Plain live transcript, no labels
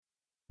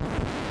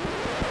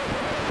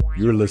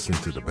You're listening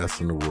to the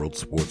Best in the World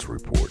Sports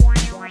Report.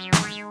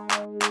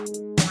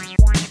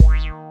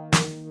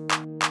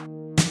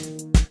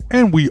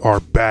 And we are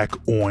back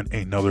on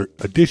another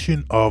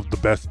edition of the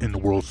Best in the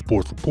World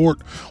Sports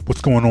Report.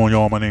 What's going on,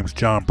 y'all? My name is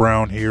John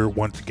Brown here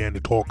once again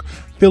to talk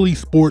Philly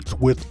sports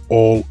with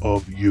all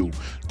of you.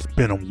 It's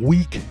been a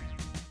week,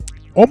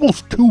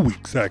 almost 2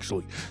 weeks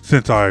actually,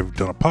 since I've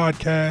done a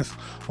podcast.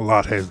 A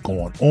lot has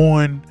gone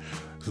on.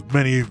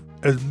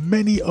 As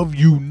many of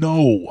you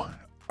know,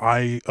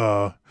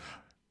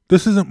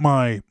 this isn't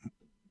my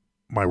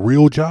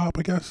real job,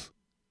 I guess.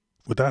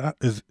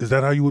 Is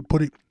that how you would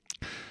put it?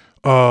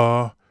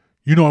 I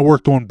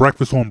worked on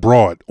Breakfast on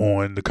Broad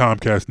on the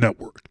Comcast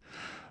network.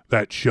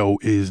 That show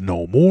is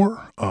no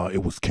more.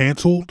 It was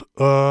canceled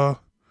a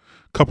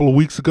couple of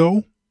weeks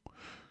ago.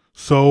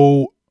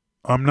 So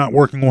I'm not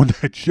working on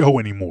that show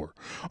anymore.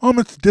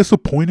 It's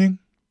disappointing.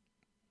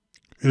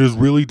 It is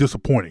really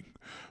disappointing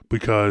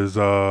because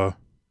that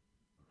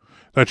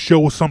show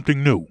was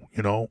something new,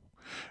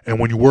 And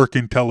when you work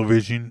in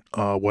television,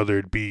 whether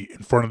it be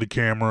in front of the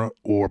camera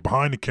or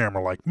behind the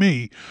camera like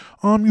me,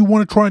 you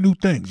want to try new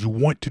things. You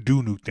want to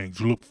do new things.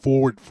 You look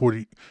forward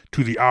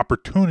to the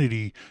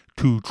opportunity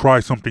to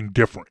try something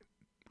different.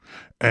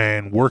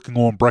 And working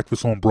on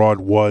Breakfast on Broad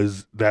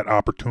was that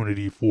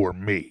opportunity for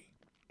me.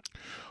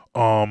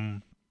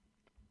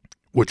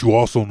 What you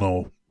also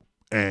know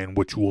and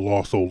what you will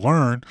also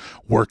learn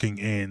working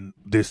in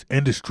this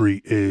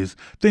industry is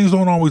things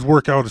don't always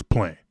work out as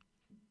planned.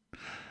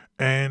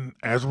 And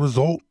as a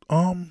result,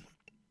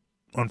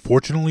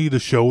 unfortunately, the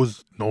show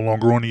is no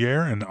longer on the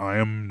air, and I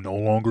am no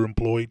longer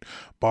employed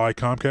by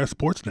Comcast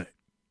Sportsnet.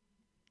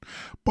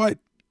 But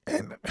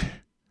and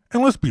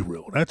let's be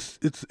real,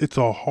 it's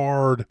a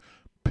hard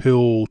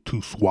pill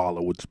to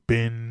swallow.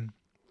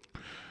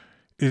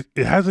 It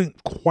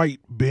hasn't quite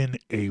been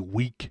a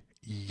week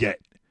yet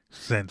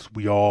since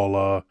we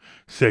all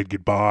said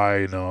goodbye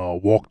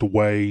and walked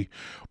away,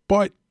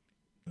 but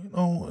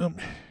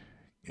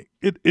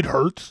it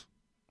hurts.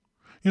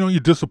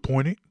 You're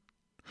disappointed.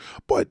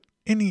 But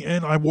in the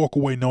end, I walk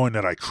away knowing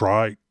that I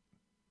tried.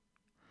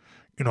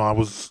 I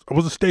was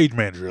a stage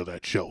manager of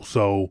that show.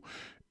 So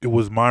it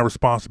was my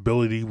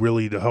responsibility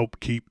really to help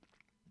keep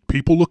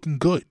people looking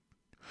good.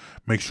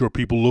 Make sure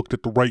people looked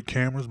at the right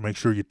cameras. Make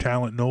sure your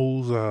talent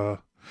knows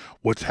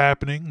what's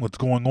happening, what's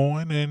going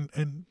on.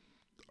 And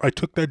I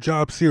took that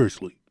job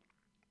seriously.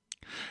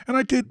 And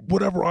I did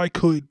whatever I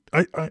could.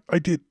 I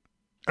did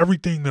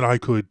everything that I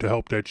could to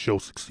help that show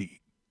succeed.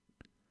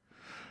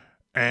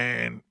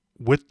 And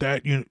with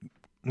that,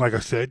 like I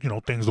said,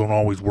 things don't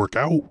always work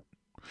out.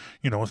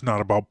 It's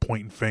not about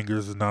pointing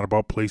fingers. It's not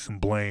about placing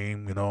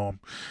blame. And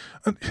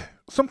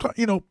sometimes,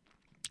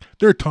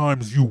 there are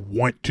times you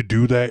want to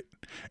do that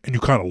and you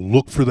kind of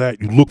look for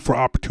that. You look for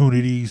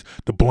opportunities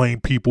to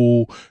blame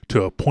people,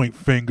 to point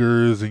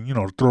fingers and,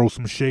 to throw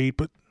some shade.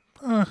 But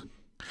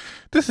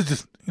this is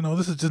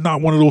just not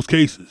one of those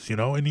cases. In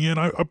the end,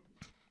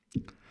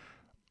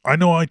 I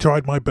know I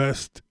tried my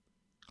best.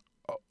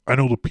 I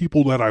know the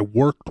people that I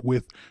worked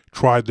with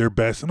tried their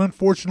best, and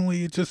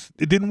unfortunately, it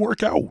didn't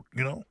work out,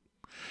 It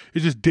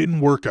just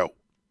didn't work out.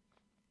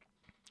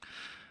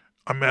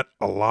 I met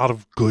a lot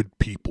of good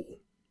people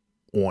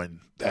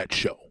on that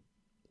show.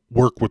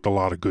 Worked with a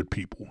lot of good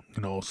people,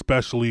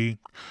 especially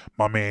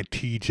my man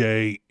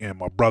TJ and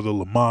my brother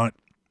Lamont.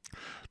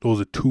 Those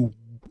are two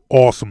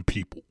awesome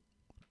people.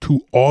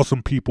 Two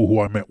awesome people who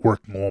I met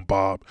working on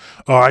Bob.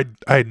 I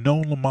had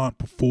known Lamont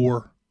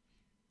before.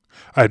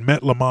 I had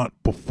met Lamont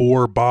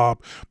before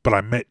Bob, but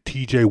I met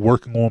TJ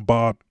working on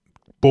Bob.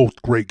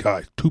 Both great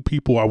guys. Two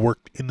people I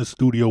worked in the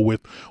studio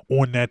with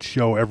on that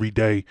show every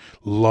day.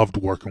 Loved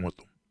working with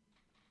them.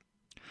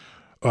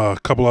 A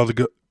couple other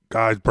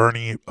guys,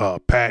 Bernie,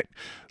 Pat,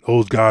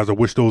 those guys, I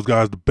wish those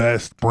guys the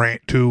best.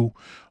 Brant too.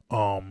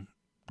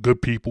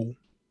 Good people.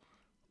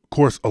 Of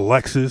course,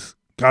 Alexis.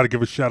 Got to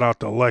give a shout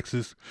out to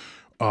Alexis.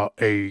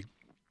 A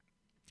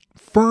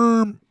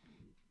firm,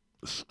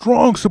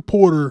 strong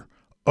supporter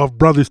of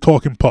Brothers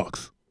Talking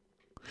Pucks.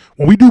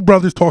 When we do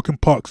Brothers Talking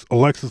Pucks,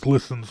 Alexis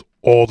listens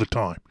all the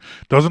time.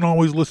 Doesn't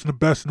always listen to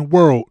Best in the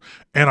World,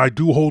 and I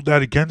do hold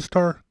that against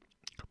her,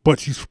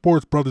 but she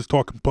supports Brothers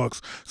Talking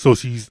Pucks, so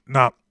she's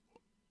not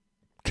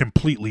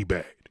completely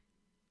bad.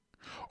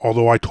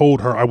 Although I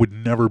told her I would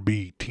never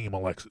be Team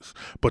Alexis,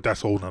 but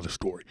that's a whole nother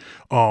story.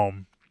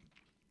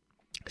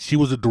 She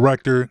was a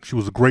director. She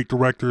was a great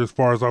director as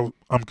far as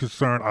I'm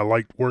concerned. I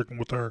liked working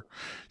with her.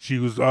 She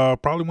was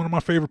probably one of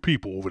my favorite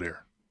people over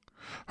there.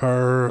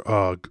 Her,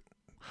 of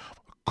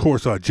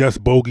course, Jess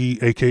Bogey,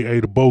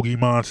 a.k.a. the Bogey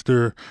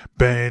Monster,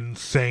 Ben,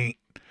 Saint,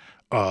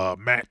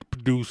 Matt, the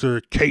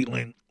producer,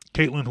 Caitlin,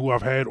 who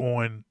I've had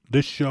on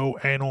this show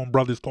and on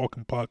Brothers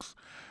Talking Pucks.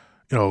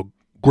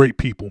 Great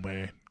people,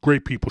 man.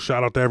 Great people.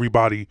 Shout out to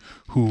everybody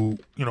who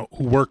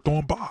worked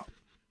on Bob.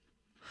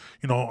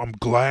 I'm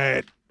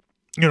glad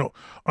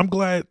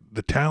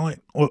the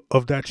talent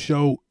of that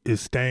show is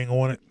staying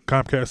on it,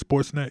 Comcast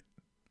Sportsnet.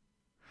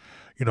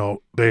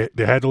 They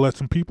had to let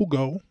some people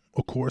go,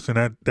 of course,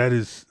 and that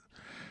is,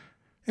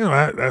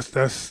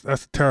 that's a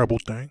terrible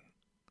thing.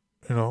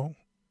 You know,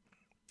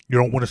 you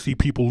don't want to see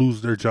people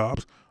lose their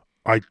jobs.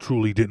 I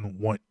truly didn't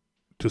want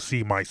to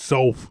see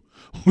myself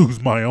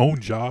lose my own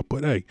job,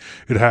 but hey,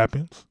 it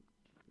happens.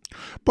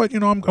 But,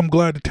 I'm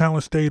glad the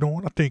talent stayed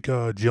on. I think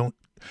Jillian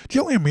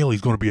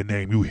Mealy's going to be a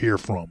name you hear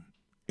from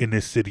in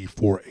this city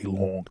for a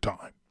long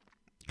time.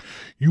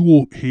 You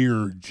will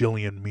hear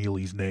Jillian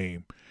Mealy's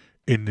name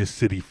in this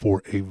city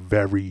for a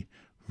very,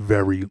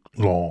 very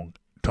long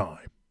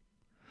time.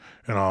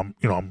 And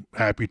I'm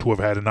happy to have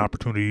had an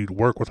opportunity to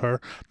work with her.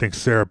 I think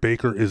Sarah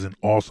Baker is an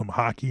awesome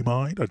hockey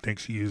mind. I think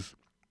she is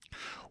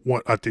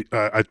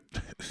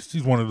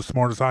she's one of the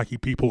smartest hockey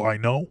people I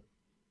know.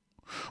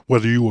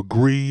 Whether you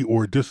agree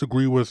or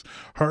disagree with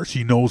her,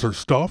 she knows her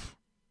stuff.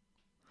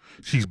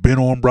 She's been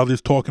on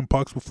Brothers Talking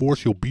Pucks before.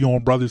 She'll be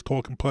on Brothers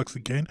Talking Pucks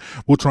again.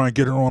 We'll try and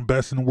get her on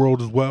Best in the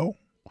World as well.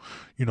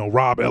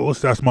 Rob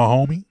Ellis, that's my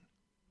homie.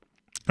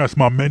 That's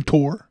my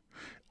mentor.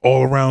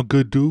 All around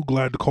good dude.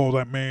 Glad to call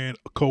that man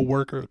a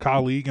co-worker, a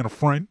colleague, and a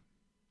friend.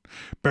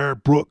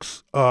 Barrett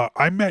Brooks,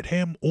 I met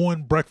him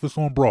on Breakfast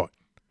on Broad.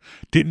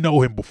 Didn't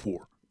know him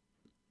before.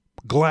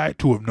 Glad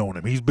to have known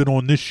him. He's been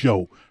on this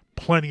show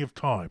plenty of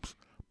times.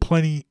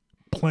 Plenty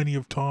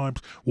of times.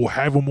 We'll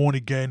have him on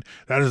again.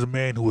 That is a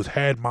man who has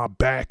had my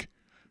back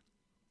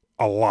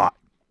a lot.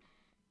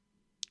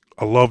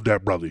 I love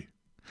that brother.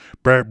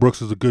 Barrett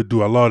Brooks is a good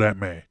dude. I love that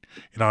man.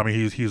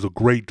 He's a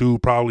great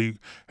dude. Probably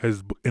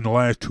has, in the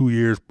last 2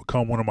 years,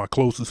 become one of my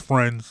closest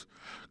friends.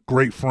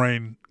 Great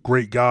friend,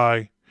 great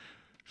guy.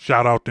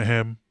 Shout out to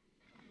him.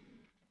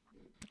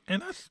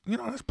 And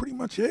that's pretty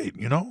much it,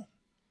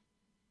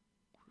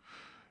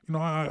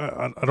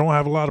 I don't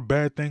have a lot of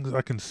bad things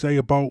I can say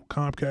about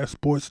Comcast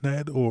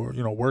Sportsnet or,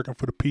 working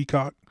for the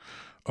Peacock.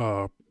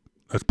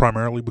 That's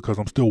primarily because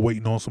I'm still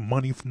waiting on some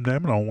money from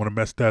them and I don't want to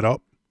mess that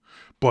up.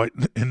 But,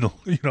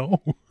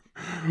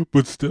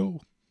 but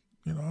still,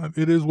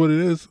 it is what it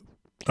is.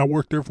 I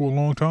worked there for a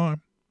long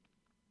time.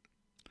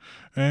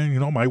 And,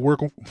 might work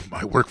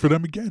for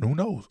them again. Who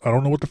knows? I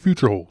don't know what the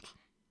future holds.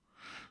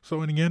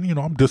 So, in the end,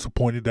 I'm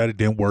disappointed that it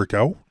didn't work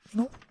out,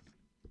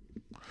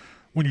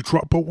 When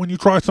you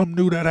try something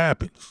new, that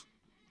happens.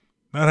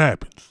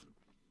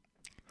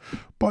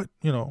 But,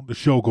 the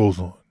show goes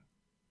on.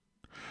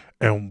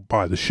 And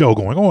by the show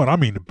going on, I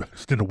mean the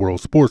Best in the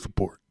World Sports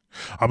Report.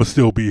 I'm going to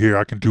still be here.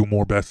 I can do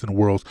more Best in the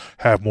Worlds,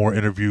 have more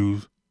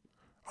interviews.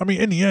 I mean,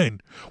 in the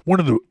end, one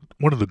of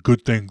the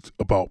good things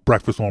about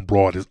Breakfast on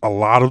Broad is a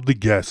lot of the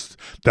guests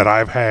that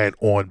I've had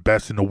on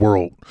Best in the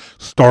World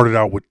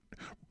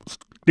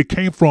it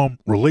came from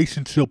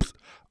relationships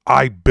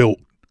I built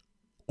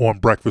on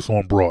Breakfast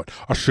on Broad.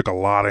 I shook a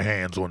lot of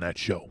hands on that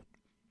show.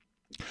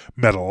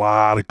 Met a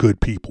lot of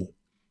good people.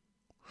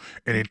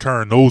 And in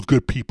turn, those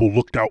good people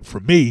looked out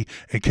for me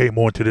and came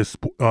onto this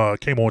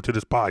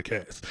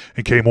podcast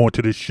and came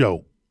onto this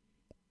show.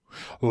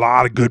 A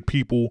lot of good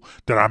people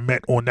that I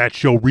met on that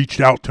show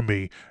reached out to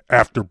me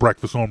after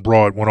Breakfast on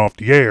Broad went off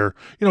the air,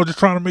 just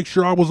trying to make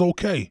sure I was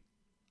okay.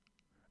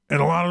 And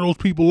a lot of those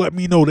people let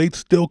me know they'd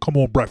still come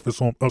on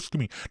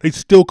they'd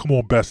still come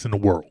on Best in the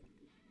World.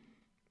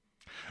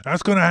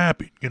 That's going to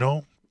happen,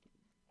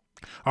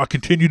 I'll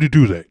continue to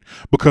do that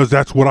because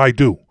that's what I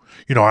do.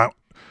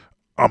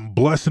 I'm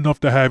blessed enough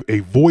to have a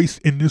voice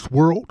in this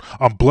world.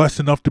 I'm blessed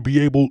enough to be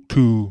able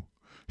to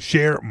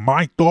share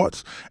my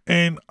thoughts.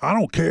 And I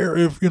don't care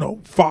if,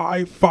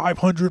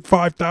 500,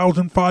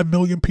 5,000, 5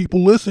 million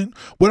people listen.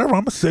 Whatever,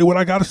 I'm going to say what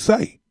I got to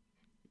say.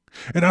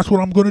 And that's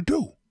what I'm going to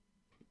do.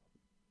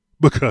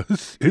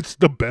 Because it's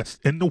the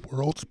Best in the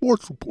World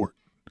Sports Report.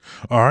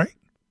 All right?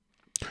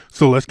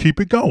 So let's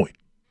keep it going.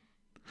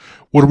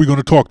 What are we going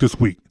to talk this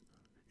week?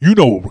 You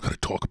know what we're going to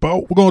talk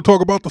about. We're going to talk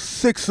about the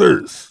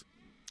Sixers.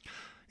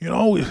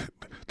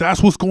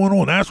 That's what's going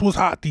on. That's what's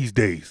hot these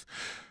days.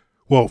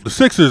 Well, the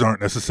Sixers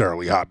aren't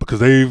necessarily hot because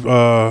they're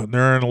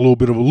in a little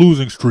bit of a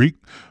losing streak,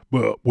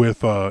 but with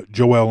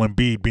Joel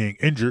Embiid being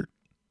injured,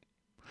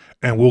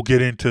 and we'll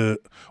get into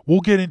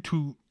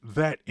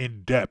that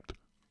in depth.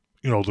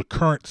 The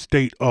current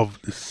state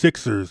of the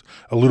Sixers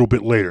a little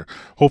bit later.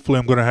 Hopefully,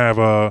 I'm going to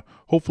have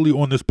hopefully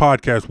on this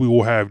podcast we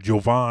will have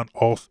Jovan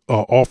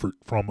Alford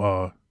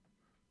from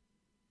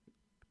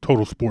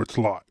Total Sports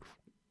Live.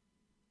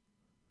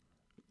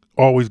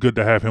 Always good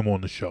to have him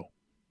on the show.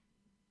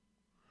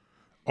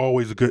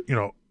 Always good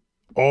to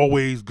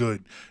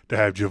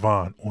have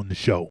Jovan on the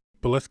show.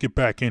 But let's get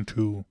back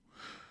into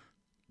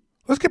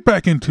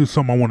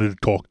something I wanted to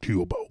talk to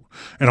you about.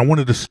 And I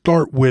wanted to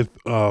start with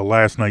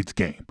last night's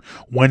game,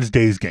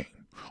 Wednesday's game.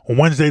 On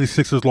Wednesday, the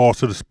Sixers lost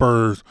to the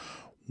Spurs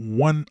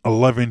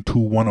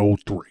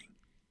 111-103.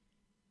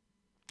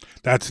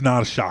 That's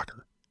not a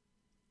shocker.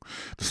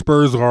 The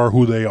Spurs are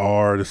who they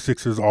are. The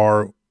Sixers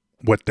are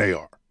what they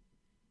are.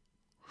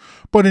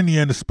 But in the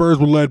end, the Spurs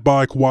were led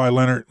by Kawhi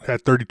Leonard,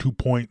 had 32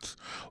 points.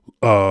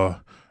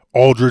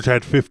 Aldridge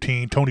had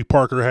 15. Tony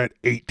Parker had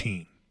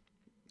 18.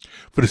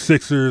 For the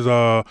Sixers,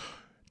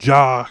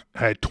 Ja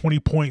had 20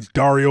 points.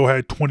 Dario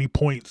had 20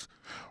 points.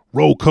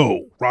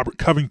 Robert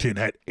Covington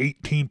had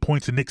 18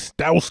 points. And Nick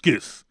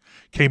Stauskas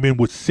came in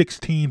with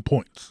 16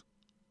 points.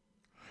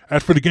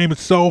 As for the game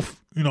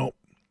itself, you know,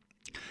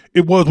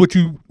 it was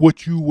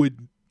what you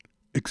would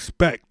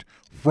expect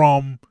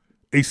from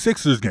a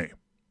Sixers game.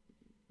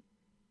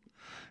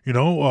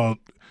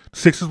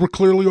 Sixers were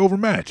clearly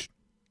overmatched.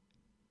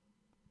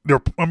 They're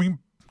playing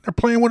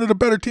one of the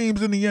better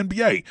teams in the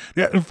NBA.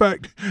 In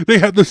fact, they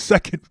had the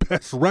second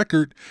best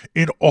record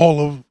in all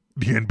of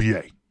the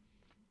NBA.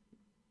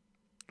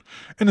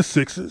 And the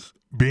Sixers,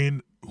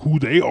 being who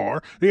they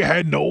are, they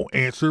had no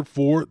answer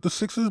for the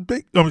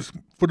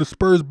for the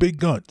Spurs' big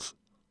guns.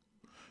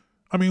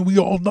 We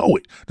all know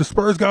it. The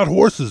Spurs got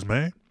horses,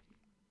 man.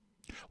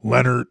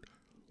 Leonard,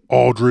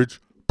 Aldridge,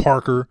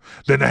 Parker.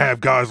 Then they have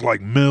guys like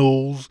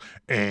Mills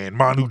and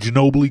Manu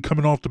Ginobili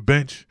coming off the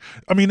bench.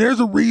 There's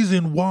a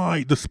reason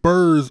why the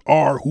Spurs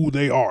are who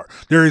they are.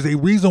 There is a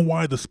reason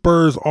why the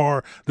Spurs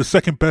are the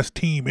second best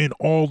team in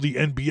all the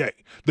NBA.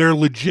 They're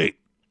legit.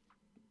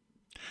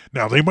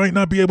 Now, they might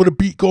not be able to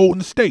beat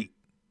Golden State,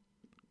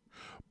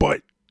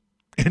 but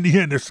in the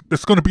end, it's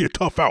going to be a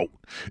tough out.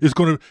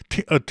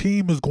 A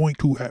team is going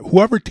to have,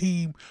 whoever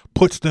team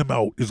puts them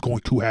out is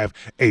going to have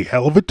a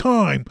hell of a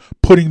time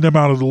putting them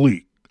out of the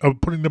league,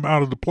 putting them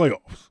out of the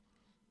playoffs.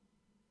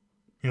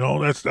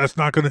 That's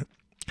not going to,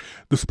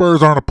 the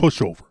Spurs aren't a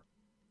pushover.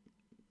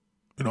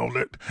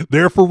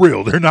 They're for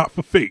real. They're not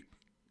for fake.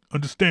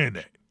 Understand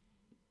that.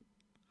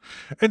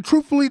 And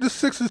truthfully, the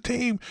Sixers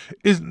team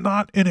is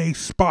not in a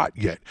spot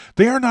yet.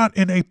 They are not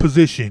in a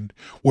position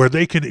where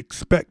they can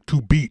expect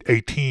to beat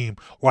a team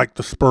like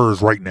the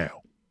Spurs right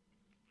now.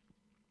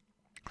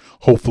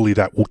 Hopefully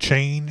that will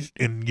change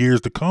in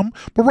years to come,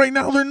 but right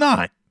now they're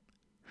not.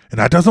 And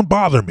that doesn't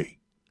bother me.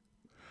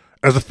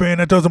 As a fan,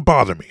 that doesn't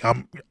bother me.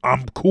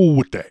 I'm cool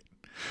with that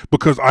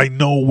because I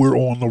know we're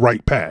on the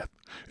right path.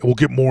 And we'll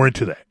get more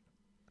into that.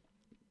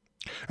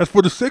 As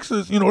for the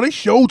Sixers, they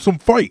showed some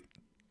fight.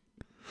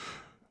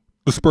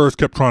 The Spurs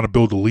kept trying to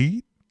build a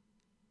lead,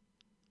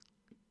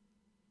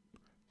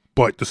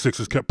 but the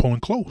Sixers kept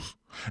pulling close.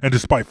 And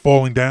despite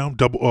falling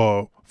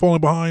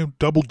behind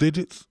double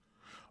digits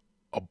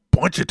a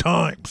bunch of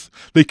times,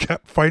 they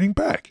kept fighting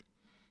back.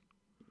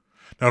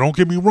 Now, don't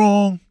get me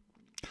wrong.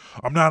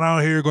 I'm not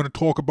out here going to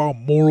talk about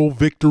moral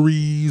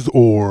victories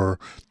or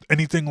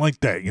anything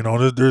like that.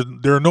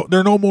 There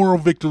are no moral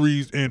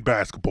victories in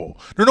basketball.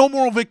 There are no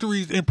moral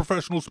victories in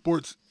professional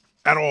sports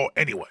at all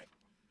anyway.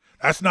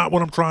 That's not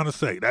what I'm trying to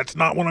say. That's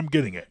not what I'm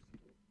getting at.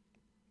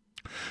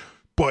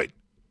 But,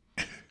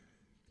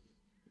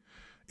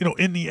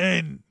 in the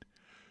end,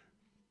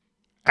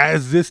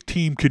 as this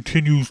team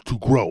continues to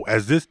grow,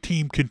 as this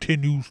team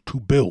continues to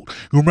build,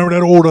 you remember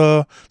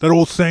that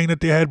old saying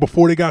that they had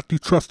before they got to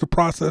trust the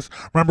process?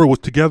 Remember, it was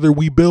together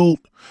we build?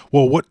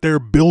 Well, what they're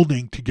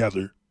building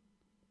together,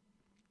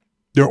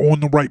 they're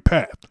on the right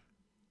path.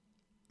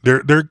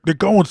 They're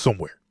going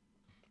somewhere.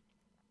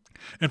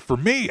 And for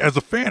me, as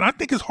a fan, I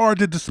think it's hard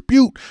to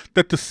dispute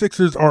that the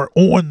Sixers are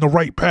on the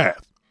right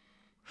path.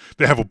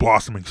 They have a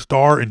blossoming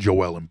star in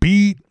Joel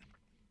Embiid.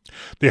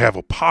 They have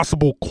a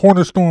possible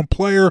cornerstone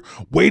player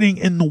waiting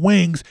in the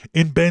wings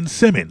in Ben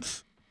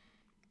Simmons.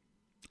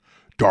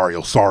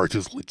 Dario Saric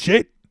is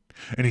legit,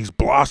 and he's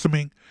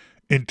blossoming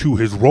into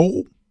his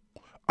role.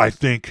 I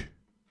think,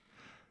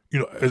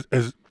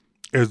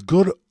 as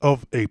good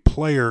of a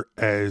player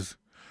as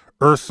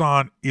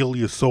Ersan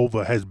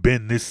Ilyasova has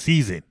been this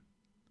season,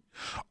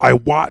 I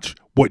watch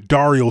what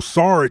Dario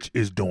Saric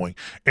is doing,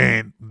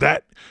 and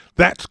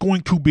that's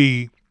going to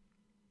be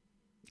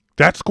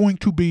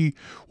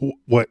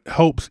what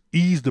helps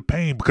ease the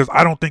pain, because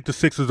I don't think the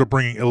Sixers are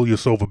bringing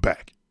Ilyasova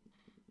back.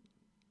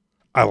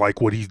 I like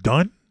what he's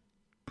done.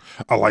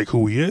 I like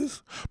who he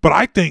is, but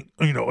I think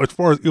as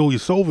far as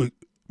Ilyasova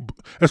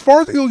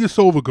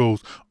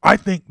goes, I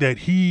think that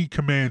he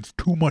commands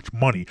too much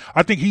money.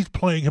 I think he's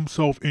playing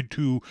himself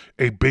into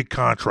a big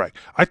contract.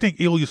 I think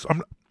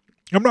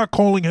I'm not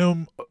calling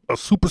him a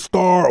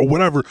superstar or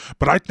whatever,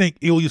 but I think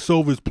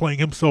Ilyasova is playing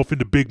himself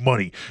into big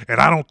money.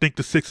 And I don't think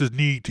the Sixers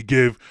need to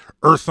give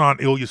Ersan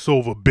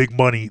Ilyasova big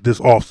money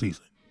this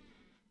offseason.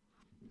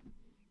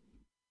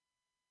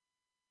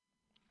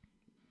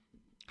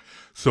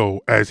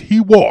 So as he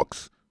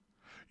walks,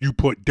 you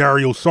put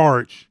Dario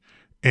Saric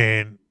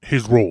in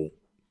his role.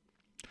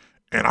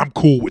 And I'm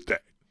cool with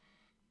that.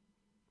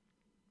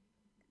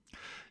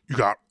 You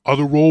got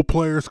other role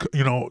players,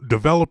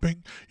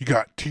 developing. You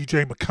got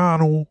T.J.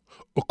 McConnell,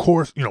 of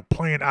course,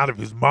 playing out of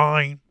his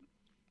mind.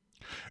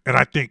 And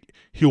I think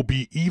he'll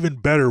be even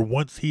better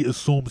once he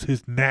assumes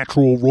his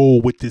natural role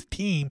with this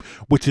team,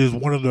 which is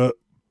one of the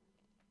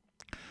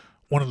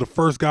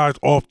first guys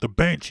off the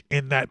bench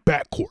in that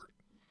backcourt.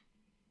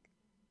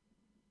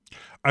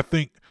 I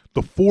think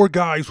the four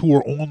guys who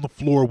are on the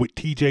floor with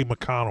T.J.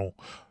 McConnell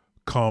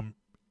come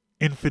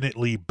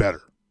infinitely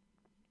better.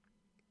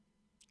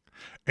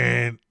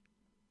 And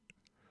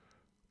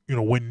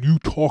when you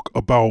talk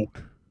about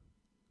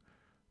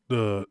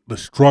the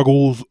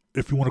struggles,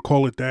 if you want to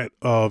call it that,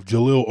 of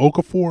Jahlil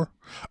Okafor,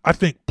 I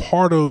think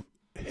part of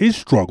his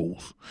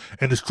struggles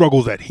and the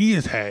struggles that he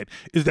has had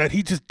is that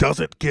he just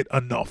doesn't get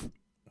enough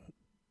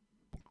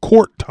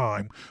court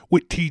time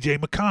with T.J.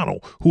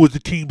 McConnell, who is the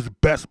team's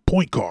best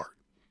point guard.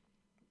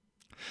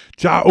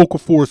 Ja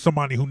Okafor is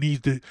somebody who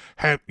needs to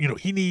have,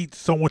 he needs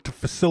someone to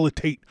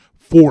facilitate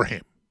for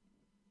him.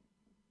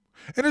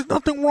 And there's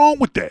nothing wrong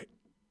with that.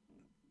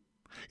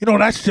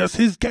 That's just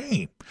his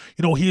game.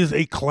 He is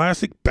a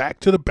classic back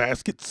to the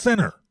basket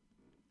center.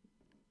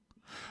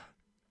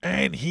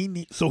 And he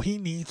needs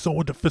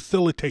someone to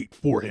facilitate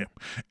for him.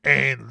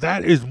 And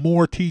that is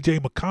more TJ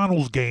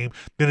McConnell's game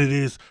than it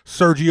is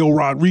Sergio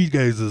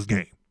Rodriguez's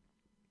game.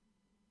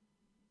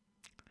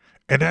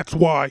 And that's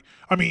why,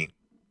 you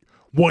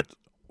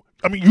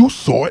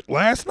saw it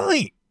last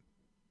night.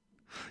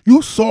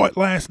 You saw it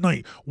last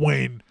night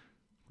when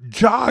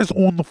Ja's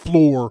on the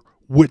floor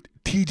with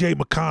TJ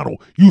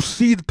McConnell. You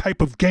see the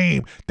type of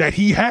game that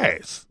he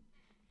has.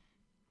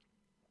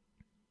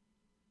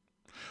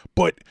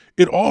 But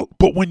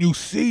when you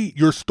see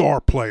your star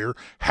player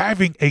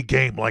having a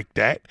game like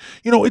that,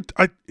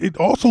 it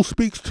also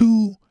speaks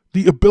to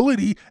the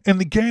ability and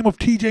the game of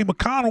TJ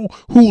McConnell,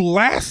 who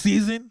last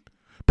season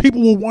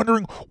people were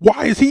wondering,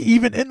 why is he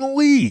even in the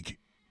league?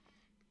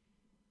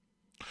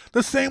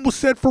 The same was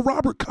said for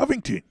Robert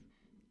Covington.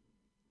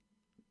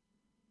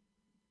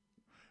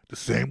 The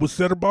same was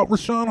said about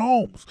Richaun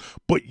Holmes.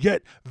 But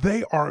yet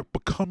they are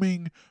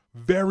becoming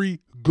very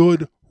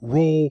good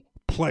role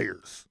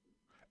players.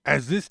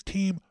 As this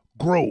team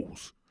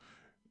grows,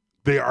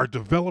 they are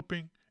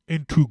developing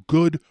into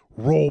good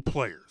role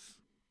players.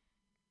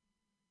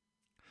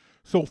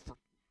 So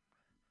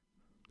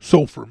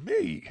for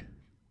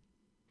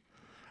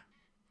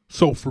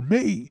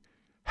me,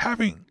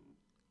 having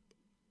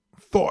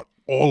thought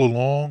all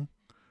along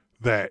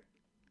that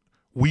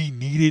we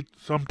needed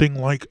something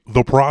like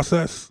the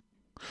process,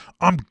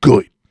 I'm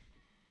good.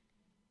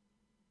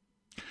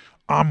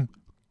 I'm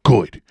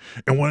good.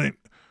 And when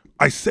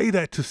I say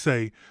that to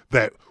say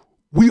that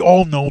we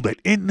all know that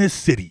in this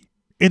city,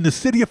 in the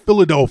city of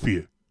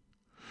Philadelphia,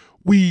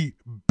 we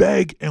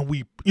beg and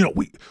we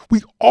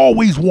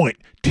always want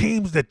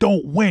teams that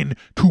don't win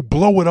to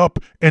blow it up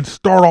and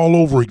start all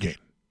over again.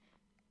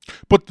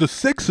 But the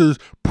Sixers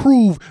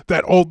prove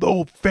that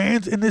although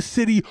fans in this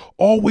city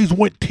always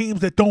want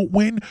teams that don't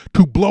win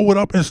to blow it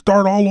up and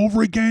start all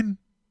over again,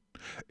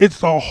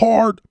 it's a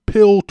hard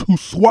pill to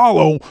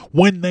swallow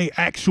when they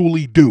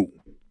actually do.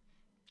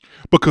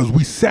 Because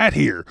we sat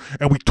here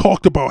and we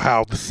talked about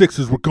how the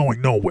Sixers were going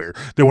nowhere.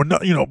 They were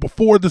not,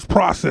 before this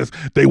process,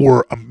 they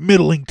were a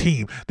middling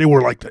team. They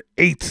were like the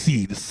 8th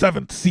seed, the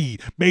 7th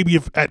seed, maybe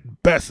if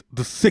at best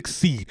the 6th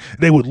seed.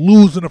 They would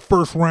lose in the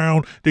first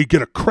round. They'd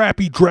get a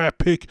crappy draft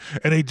pick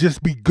and they'd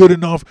just be good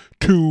enough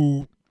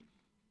to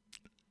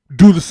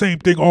do the same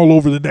thing all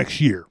over the next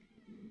year.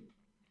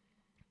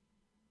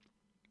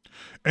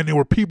 And there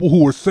were people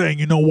who were saying,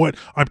 you know what,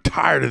 I'm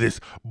tired of this.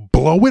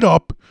 Blow it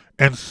up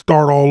and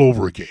start all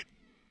over again.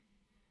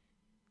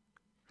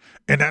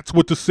 And that's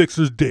what the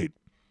Sixers did.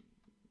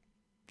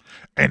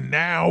 And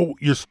now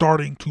you're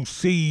starting to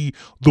see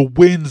the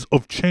winds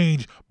of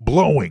change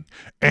blowing.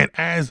 And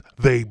as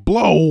they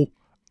blow,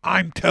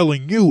 I'm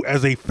telling you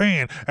as a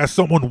fan, as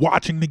someone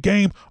watching the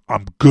game,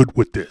 I'm good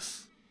with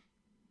this.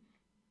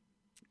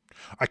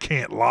 I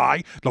can't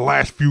lie. The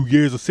last few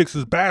years of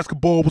Sixers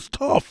basketball was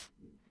tough.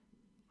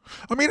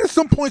 At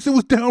some points it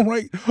was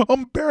downright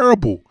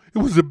unbearable. It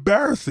was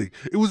embarrassing.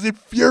 It was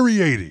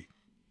infuriating.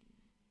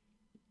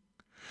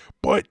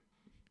 But,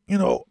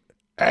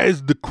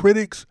 as the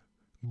critics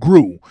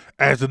grew,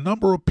 as the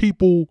number of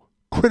people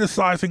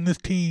criticizing this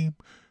team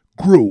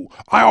grew,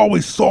 I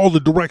always saw the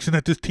direction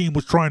that this team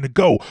was trying to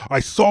go. I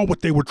saw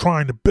what they were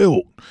trying to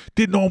build.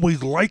 Didn't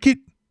always like it.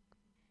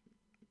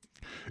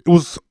 It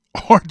was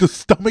hard to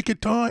stomach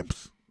at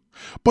times.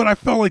 But I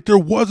felt like there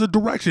was a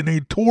direction. They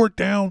tore it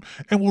down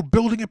and were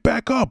building it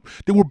back up.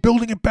 They were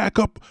building it back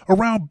up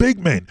around big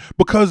men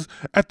because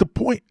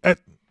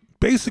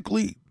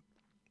basically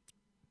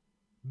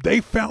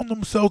they found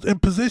themselves in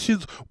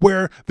positions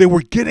where they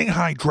were getting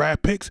high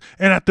draft picks,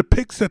 and at the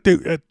picks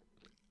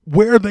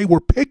where they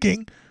were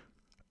picking,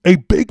 a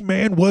big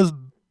man was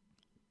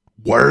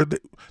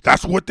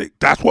that's what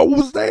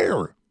was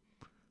there.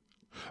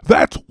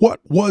 That's what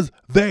was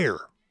there.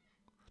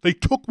 They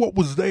took what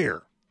was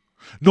there.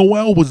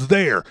 Noel was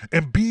there.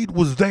 Embiid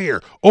was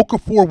there.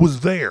 Okafor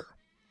was there.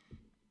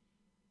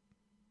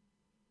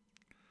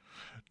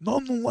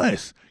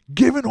 Nonetheless,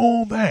 given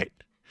all that,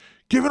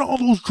 given all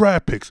those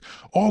draft picks,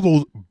 all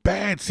those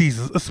bad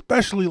seasons,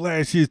 especially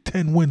last year's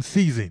 10-win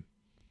season,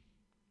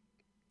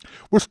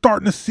 we're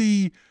starting to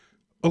see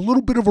a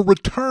little bit of a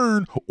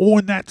return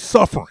on that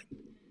suffering.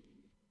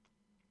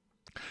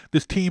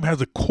 This team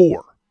has a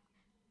core.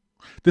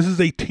 This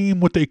is a team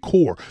with a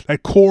core.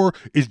 That core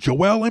is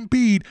Joel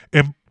Embiid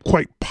and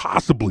quite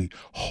possibly,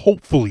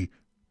 hopefully,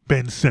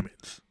 Ben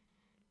Simmons.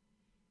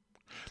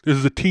 This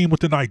is a team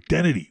with an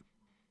identity.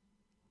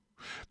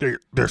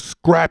 They're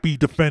scrappy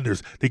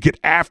defenders. They get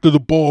after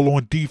the ball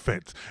on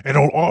defense. And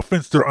on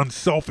offense, they're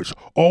unselfish.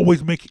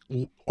 Always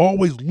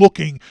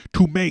looking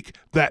to make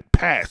that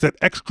pass, that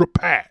extra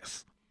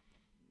pass.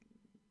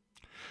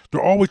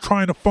 They're always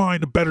trying to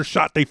find a better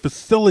shot. They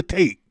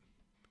facilitate.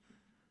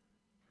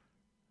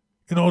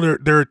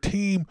 They're a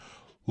team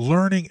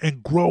learning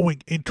and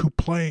growing into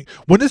playing.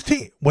 When this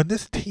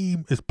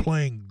team is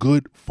playing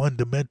good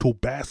fundamental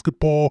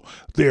basketball,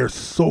 they're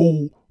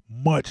so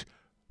much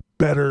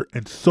better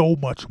and so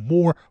much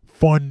more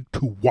fun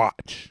to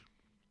watch.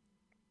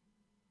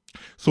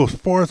 So as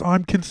far as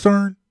I'm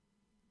concerned,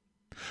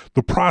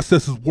 the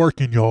process is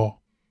working,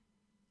 y'all.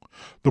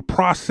 The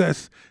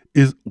process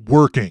is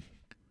working.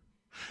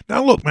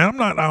 Now look, man, I'm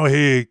not out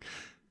here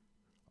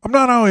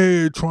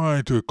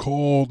trying to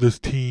call this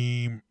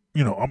team,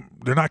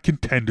 they're not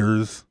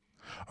contenders.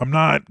 I'm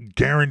not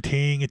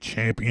guaranteeing a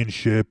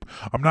championship.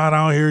 I'm not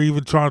out here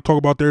even trying to talk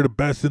about they're the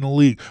best in the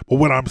league. But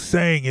what I'm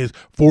saying is,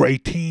 for a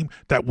team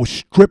that was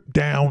stripped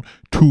down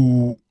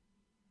to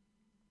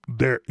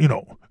their,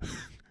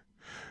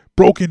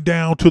 broken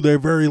down to their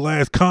very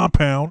last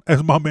compound,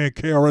 as my man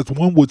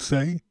KRS-One would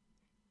say,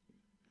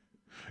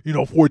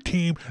 for a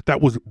team that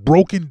was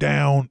broken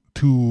down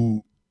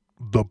to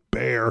the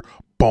bare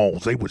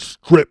bones. They were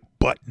stripped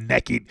butt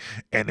naked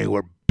and they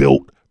were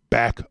built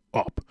back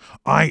up.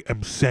 I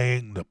am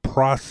saying the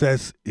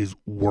process is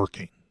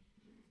working.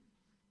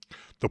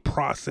 The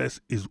process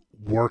is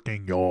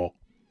working, y'all.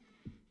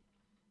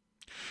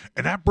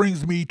 And that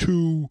brings me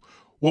to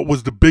what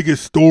was the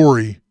biggest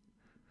story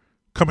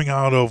coming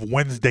out of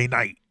Wednesday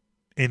night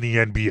in the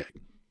NBA.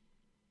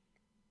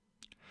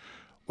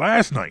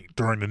 Last night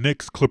during the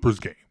Knicks-Clippers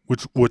game,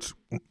 which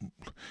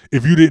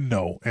if you didn't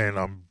know,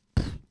 and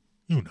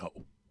you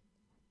know,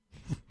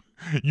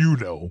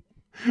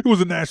 it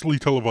was a nationally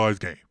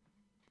televised game.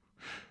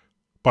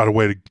 By the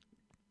way,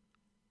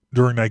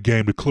 during that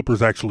game, the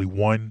Clippers actually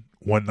won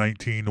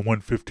 119 to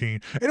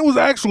 115, and it was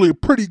actually a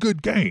pretty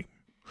good game.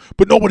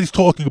 But nobody's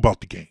talking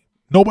about the game.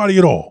 Nobody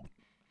at all.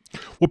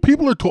 What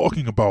people are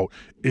talking about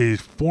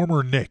is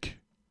former Knick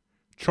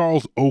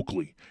Charles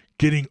Oakley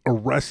getting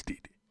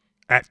arrested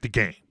at the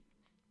game.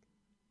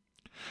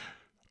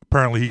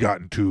 Apparently, he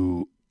got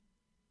into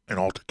an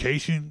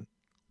altercation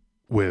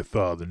with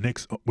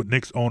Knicks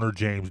owner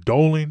James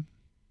Dolan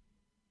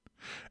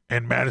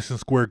and Madison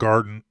Square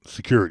Garden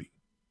security.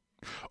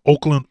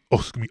 Oakley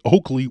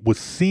was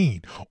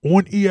seen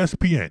on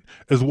ESPN,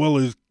 as well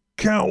as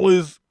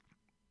countless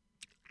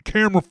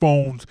camera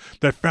phones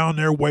that found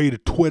their way to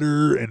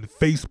Twitter and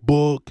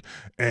Facebook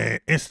and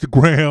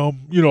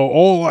Instagram,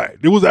 all that.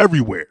 It was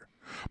everywhere.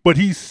 But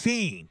he's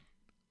seen,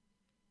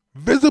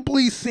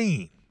 visibly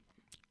seen,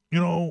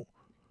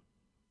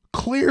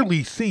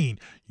 clearly seen,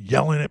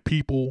 yelling at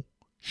people,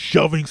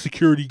 shoving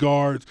security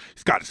guards.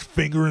 He's got his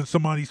finger in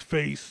somebody's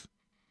face.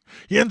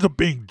 He ends up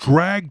being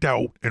dragged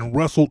out and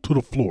wrestled to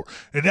the floor.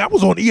 And that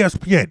was on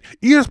ESPN.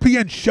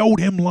 ESPN showed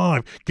him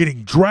live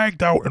getting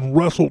dragged out and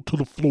wrestled to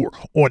the floor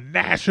on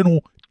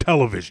national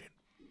television.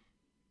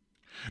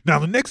 Now,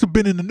 the Knicks have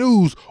been in the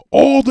news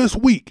all this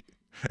week.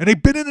 And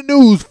they've been in the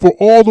news for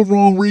all the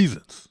wrong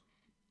reasons.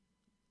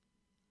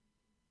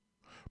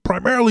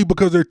 Primarily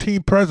because their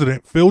team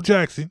president, Phil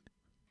Jackson,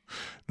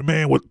 the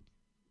man with,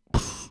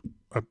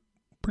 I'm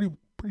pretty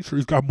sure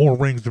he's got more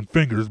rings than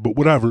fingers, but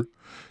whatever.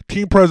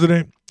 Team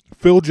president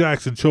Phil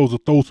Jackson chose to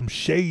throw some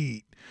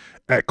shade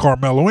at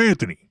Carmelo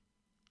Anthony,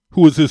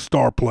 who is his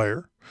star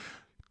player.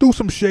 Threw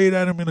some shade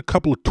at him in a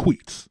couple of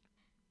tweets.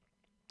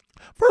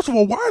 First of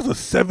all, why is a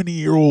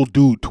 70-year-old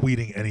dude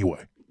tweeting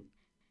anyway?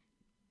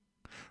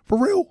 For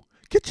real?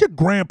 Get your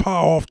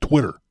grandpa off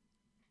Twitter.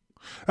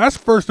 That's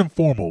first and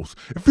foremost.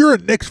 If you're a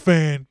Knicks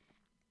fan,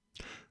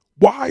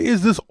 why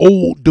is this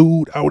old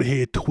dude out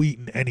here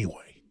tweeting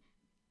anyway?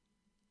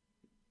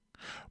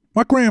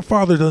 My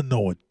grandfather doesn't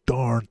know a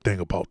darn thing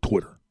about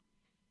Twitter.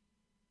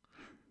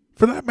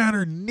 For that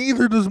matter,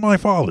 neither does my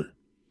father.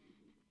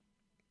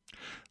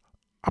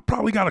 I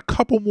probably got a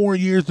couple more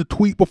years to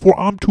tweet before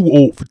I'm too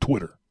old for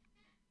Twitter.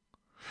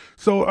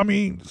 So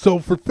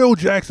for Phil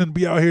Jackson to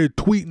be out here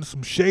tweeting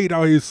some shade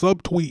out here,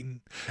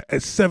 subtweeting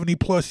at 70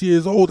 plus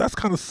years old, that's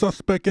kind of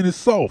suspect in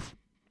itself.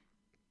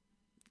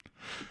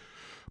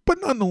 But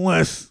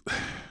nonetheless,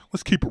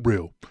 let's keep it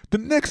real. The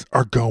Knicks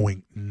are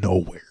going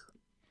nowhere.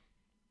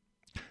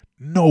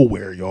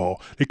 Nowhere,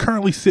 y'all. They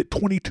currently sit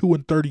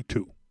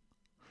 22-32.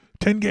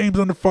 10 games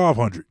under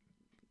 500.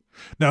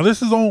 Now,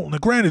 this is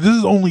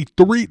only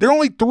three. They're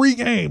only 3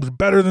 games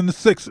better than the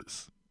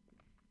Sixers.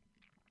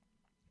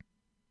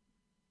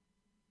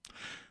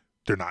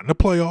 They're not in the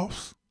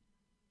playoffs.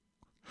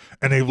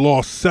 And they've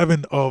lost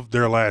 7 of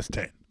their last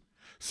 10.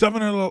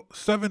 7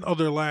 of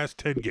their last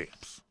 10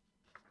 games.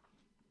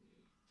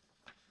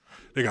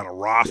 They got a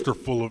roster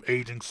full of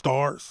aging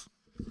stars.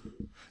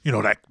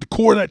 The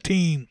core of that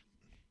team.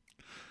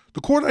 The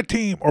core of that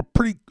team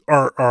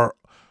are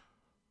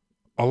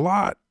a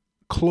lot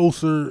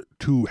closer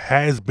to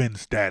has-been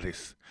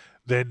status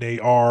than they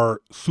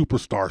are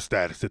superstar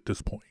status at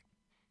this point.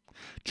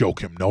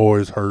 Joakim Noah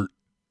is hurt.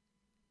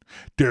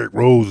 Derrick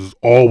Rose is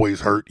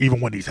always hurt.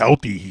 Even when he's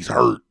healthy, he's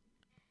hurt.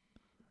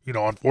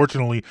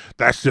 Unfortunately,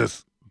 that's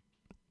just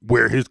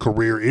where his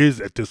career is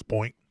at this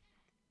point.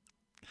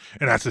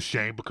 And that's a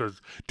shame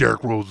because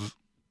Derrick Rose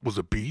was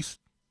a beast.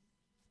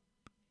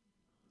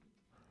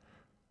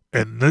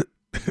 And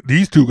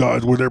These two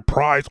guys were their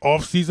prize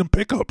off-season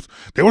pickups.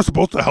 They were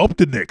supposed to help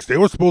the Knicks. They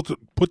were supposed to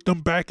put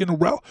them back in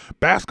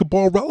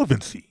basketball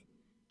relevancy.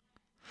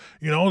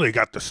 They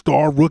got the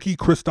star rookie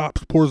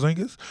Kristaps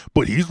Porzingis,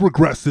 but he's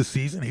regressed this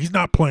season. He's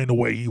not playing the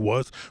way he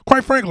was.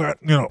 Quite frankly,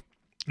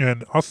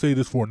 and I'll say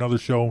this for another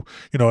show.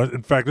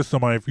 In fact, this is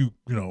somebody, if you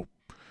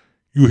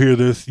hear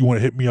this, you want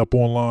to hit me up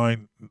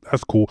online,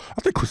 that's cool.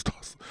 I think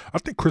Kristaps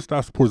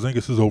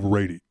Porzingis is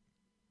overrated.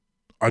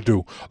 I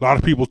do. A lot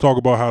of people talk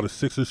about how the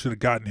Sixers should have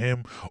gotten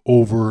him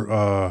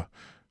over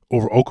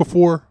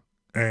Okafor,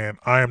 and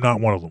I am not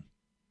one of them.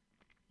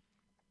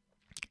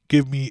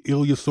 Give me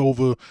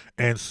Ilyasova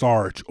and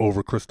Sarge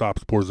over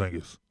Kristaps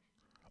Porzingis.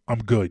 I'm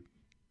good.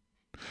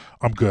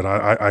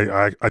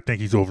 I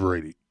think he's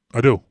overrated.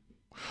 I do.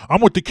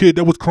 I'm with the kid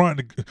that was crying.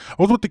 I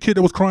was with the kid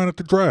that was crying at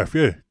the draft.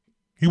 Yeah,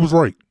 he was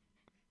right.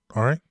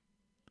 All right.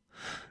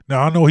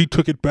 Now I know he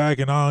took it back,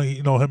 and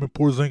him and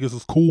Porzingis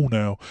is cool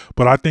now.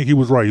 But I think he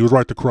was right. He was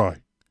right to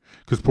cry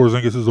because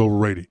Porzingis is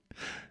overrated.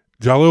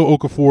 Jahlil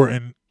Okafor,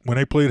 and when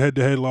they played head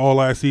to head all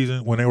last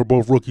season, when they were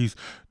both rookies,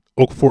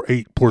 Okafor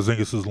ate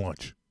Porzingis'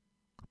 lunch.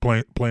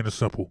 Plain and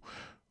simple.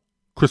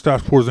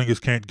 Kristaps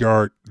Porzingis can't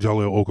guard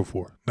Jahlil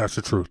Okafor. That's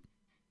the truth.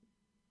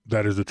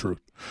 That is the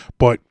truth.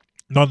 But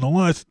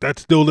nonetheless,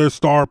 that's still their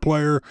star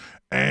player,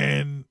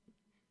 and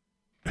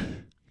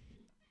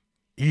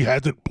he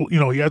hasn't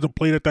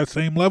played at that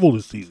same level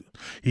this season.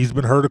 He's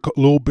been hurt a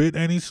little bit,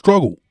 and he's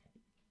struggled.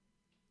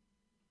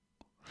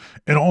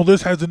 And all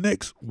this has the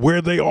Knicks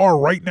where they are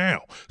right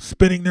now,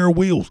 spinning their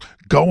wheels,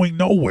 going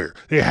nowhere.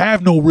 They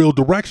have no real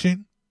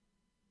direction.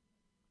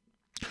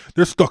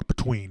 They're stuck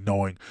between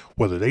knowing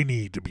whether they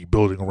need to be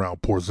building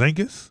around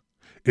Porzingis,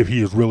 if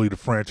he is really the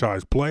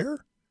franchise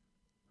player.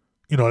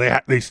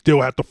 They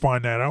still have to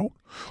find that out.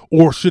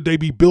 Or should they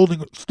be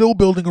still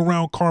building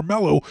around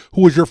Carmelo,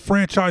 who is your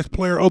franchise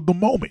player of the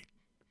moment?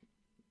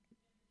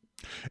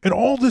 And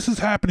all this is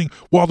happening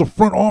while the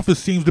front office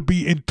seems to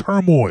be in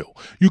turmoil.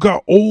 You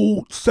got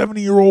old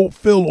 70-year-old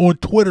Phil on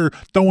Twitter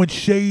throwing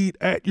shade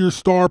at your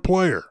star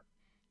player.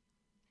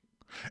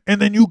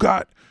 And then you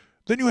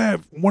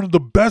have one of the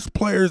best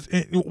players,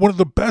 one of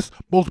the best,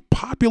 most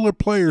popular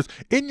players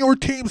in your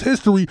team's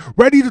history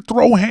ready to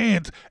throw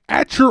hands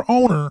at your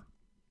owner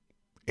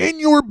in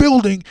your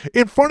building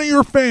in front of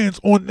your fans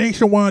on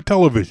nationwide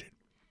television.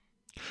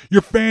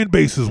 Your fan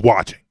base is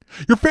watching.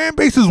 Your fan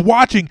base is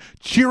watching,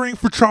 cheering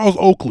for Charles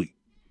Oakley.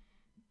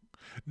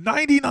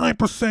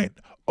 99%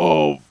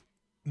 of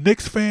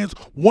Knicks fans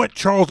want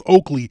Charles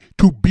Oakley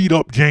to beat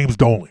up James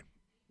Dolan.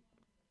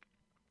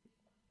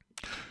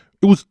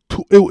 It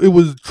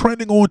was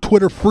trending on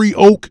Twitter, Free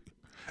Oak.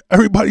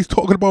 Everybody's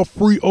talking about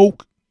Free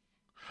Oak.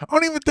 I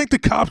don't even think the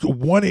cops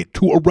wanted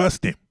to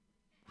arrest him.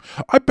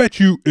 I bet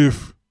you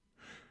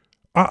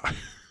I'm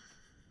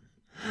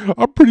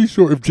pretty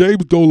sure if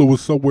James Dolan was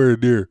somewhere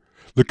in there,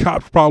 the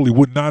cops probably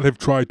would not have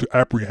tried to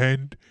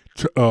apprehend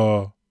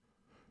Charles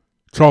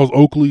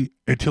Oakley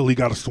until he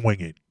got a swing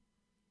in.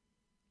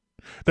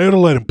 They would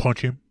have let him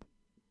punch him.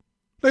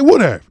 They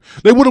would have.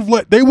 They would have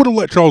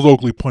let Charles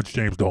Oakley punch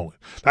James Dolan.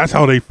 That's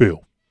how they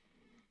feel.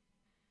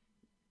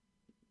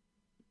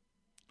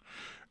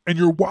 And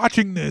you're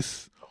watching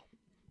this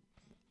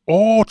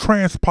all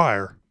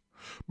transpire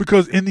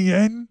because in the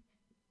end,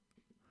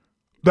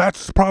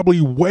 that's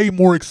probably way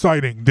more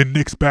exciting than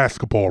Knicks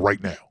basketball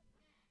right now.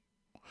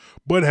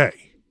 But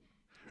hey,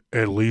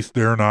 at least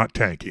they're not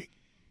tanking.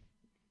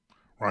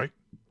 Right?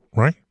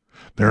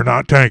 They're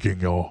not tanking,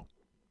 y'all.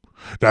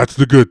 That's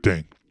the good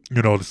thing.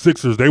 The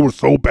Sixers, they were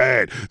so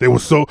bad. That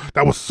was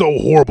so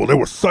horrible. They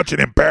were such an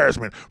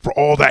embarrassment for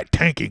all that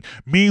tanking.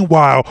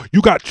 Meanwhile,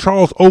 you got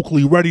Charles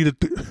Oakley ready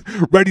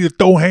to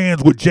throw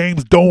hands with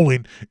James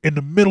Dolan in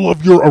the middle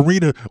of your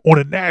arena on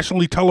a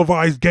nationally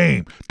televised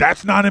game.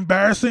 That's not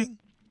embarrassing?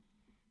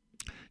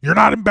 You're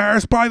not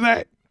embarrassed by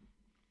that?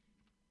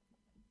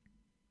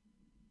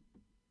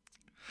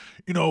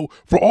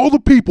 For all the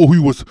people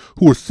who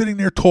were sitting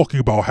there talking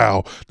about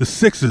how the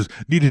Sixers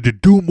needed to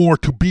do more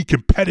to be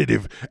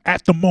competitive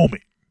at the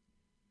moment.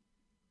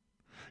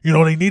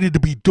 They needed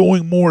to be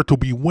doing more to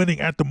be winning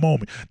at the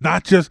moment.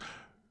 Not just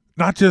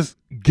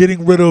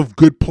getting rid of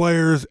good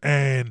players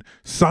and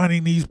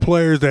signing these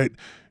players that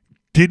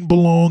didn't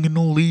belong in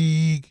the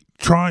league.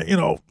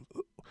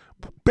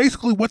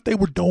 Basically what they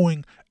were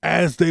doing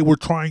as they were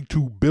trying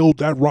to build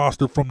that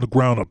roster from the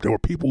ground up. There were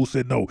people who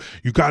said, no,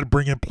 you got to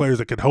bring in players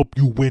that can help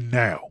you win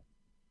now.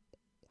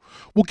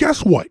 Well,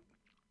 guess what?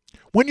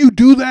 When you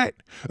do that,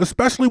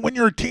 especially when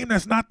you're a team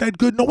that's not that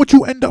good, know what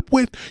you end up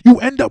with? You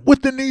end up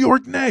with the New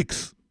York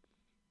Knicks.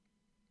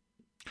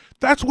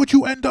 That's what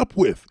you end up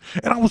with.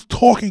 And I was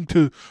talking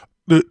to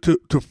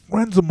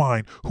friends of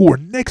mine who are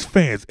Knicks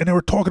fans, and they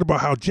were talking about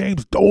how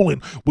James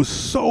Dolan was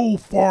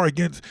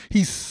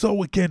he's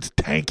so against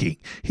tanking.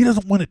 He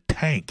doesn't want to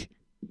tank.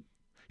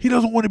 He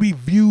doesn't want to be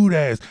viewed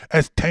as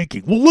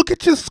tanking. Well, look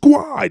at your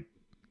squad.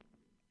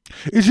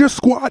 Is your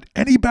squad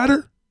any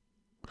better?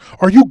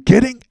 Are you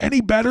getting any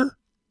better?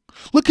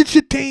 Look at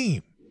your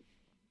team.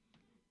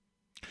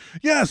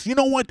 Yes, you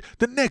know what?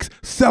 The Knicks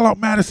sell out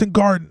Madison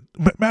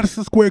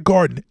Madison Square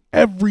Garden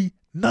every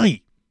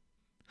night.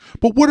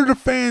 But what are the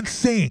fans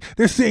saying?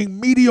 They're saying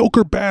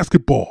mediocre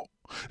basketball.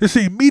 They're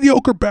saying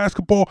mediocre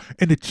basketball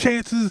and the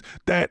chances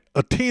that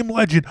a team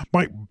legend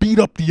might beat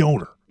up the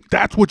owner.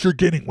 That's what you're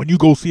getting when you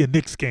go see a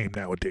Knicks game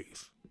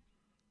nowadays.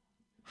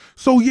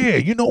 So yeah,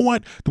 you know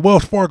what? The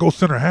Wells Fargo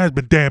Center has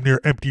been damn near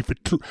empty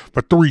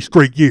for 3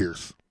 straight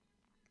years.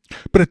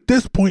 But at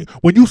this point,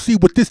 when you see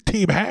what this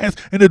team has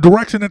and the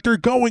direction that they're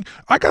going,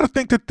 I got to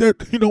think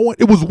that, you know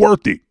what, it was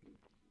worth it.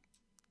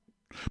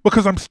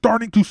 Because I'm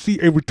starting to see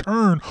a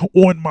return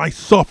on my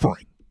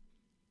suffering.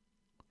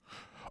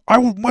 I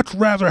would much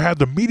rather have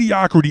the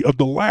mediocrity of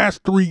the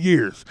last 3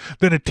 years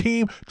than a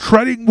team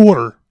treading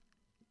water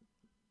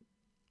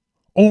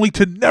only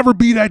to never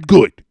be that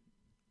good.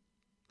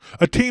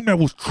 A team that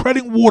was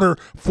treading water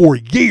for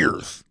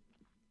years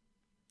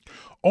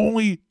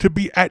only to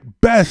be at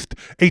best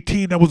a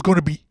team that was going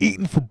to be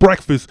eaten for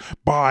breakfast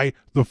by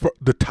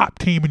the top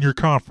team in your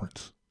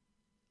conference.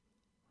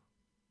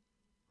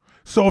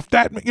 So if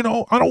that, you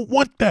know, I don't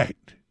want that.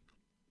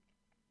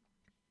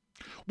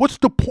 What's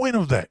the point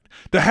of that?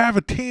 To have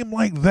a team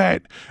like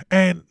that,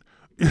 and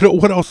you know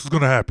what else is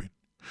going to happen?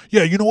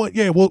 Yeah, you know what?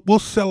 Yeah, we'll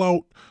sell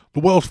out the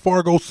Wells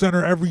Fargo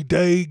Center every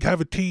day. Have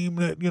a team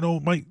that, you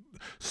know, might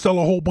sell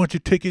a whole bunch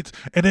of tickets,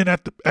 and then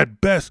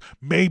at best,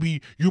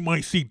 maybe you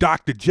might see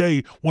Dr.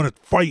 J want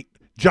to fight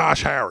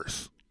Josh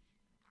Harris.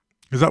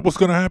 Is that what's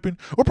going to happen?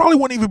 Or probably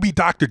wouldn't even be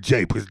Dr.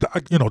 J, because,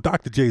 you know,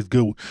 Dr. J is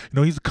good. You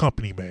know, he's a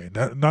company man.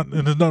 And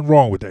there's nothing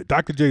wrong with that.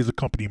 Dr. J is a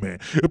company man.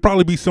 It'd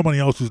probably be somebody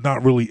else who's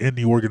not really in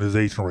the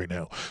organization right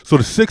now. So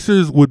the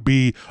Sixers would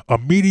be a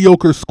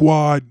mediocre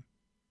squad,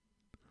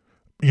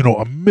 you know,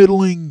 a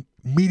middling,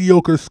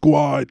 mediocre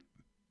squad,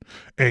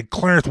 and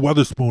Clarence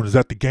Weatherspoon is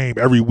at the game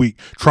every week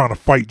trying to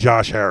fight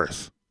Josh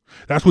Harris.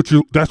 That's what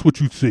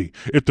you'd see.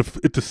 If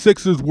the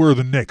Sixers were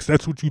the Knicks,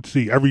 that's what you'd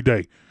see every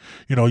day.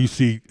 You know, you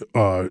see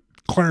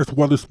Clarence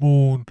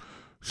Weatherspoon,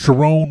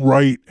 Sharon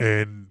Wright,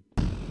 and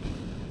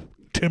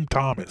Tim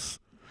Thomas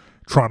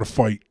trying to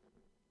fight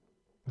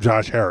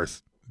Josh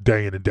Harris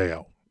day in and day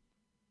out.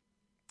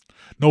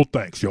 No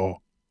thanks,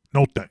 y'all.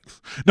 No thanks.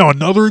 Now,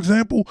 another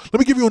example. Let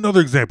me give you another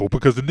example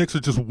because the Knicks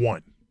are just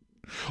one.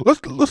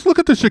 Let's look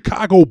at the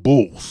Chicago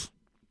Bulls.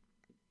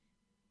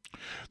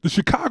 The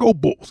Chicago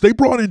Bulls, they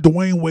brought in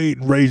Dwayne Wade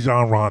and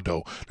Rajon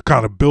Rondo to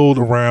kind of build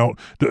around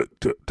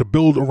to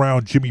build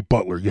around Jimmy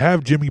Butler. You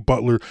have Jimmy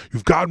Butler,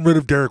 you've gotten rid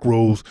of Derrick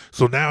Rose,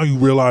 so now you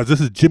realize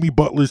this is Jimmy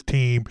Butler's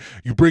team.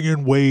 You bring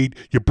in Wade,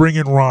 you bring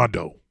in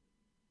Rondo.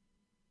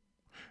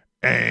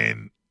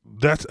 And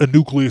that's a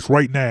nucleus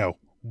right now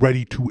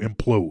ready to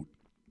implode.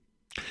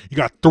 You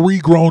got 3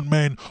 grown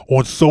men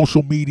on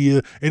social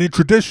media and in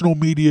traditional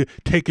media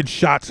taking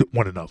shots at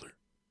one another.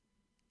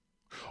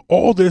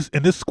 All this,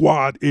 and this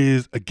squad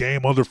is a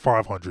game under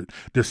 500.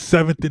 They're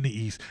 7th in the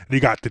East. They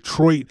got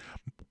Detroit,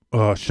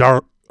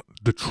 Charlotte,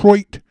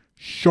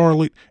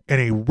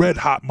 and a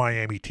red-hot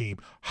Miami team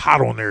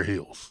hot on their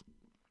heels.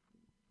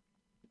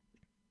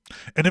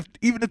 And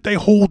even if they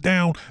hold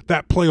down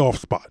that playoff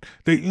spot,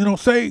 they, you know,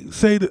 say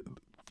the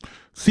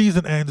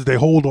season ends, they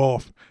hold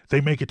off,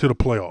 they make it to the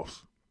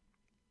playoffs.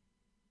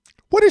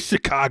 What is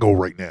Chicago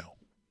right now?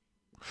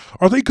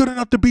 Are they good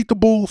enough to beat the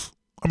Bulls?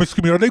 Are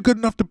they good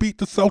enough to beat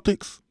the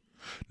Celtics?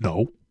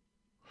 No.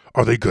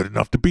 Are they good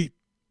enough to beat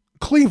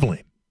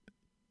Cleveland?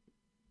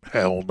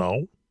 Hell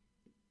no.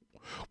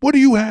 What do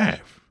you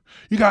have?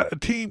 You got a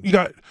team, you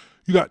got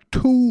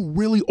 2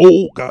 really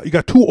old guys. You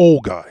got 2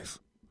 old guys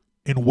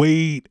in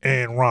Wade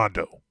and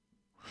Rondo.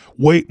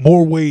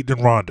 More Wade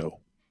than Rondo.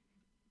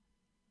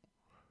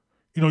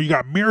 You know, you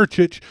got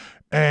Mirotic,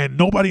 and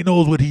nobody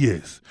knows what he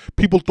is.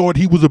 People thought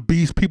he was a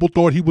beast. People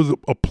thought he was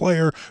a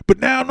player, but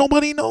now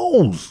nobody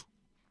knows.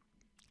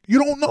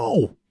 You don't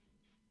know.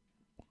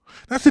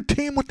 That's a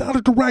team without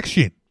a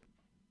direction.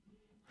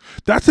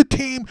 That's a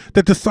team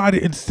that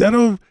decided instead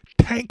of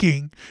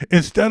tanking,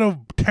 instead of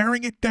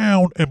tearing it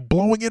down and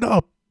blowing it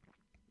up,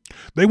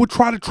 they would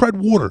try to tread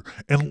water.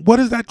 And what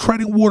has that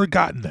treading water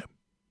gotten them?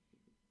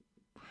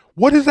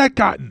 What has that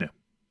gotten them?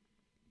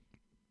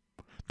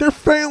 They're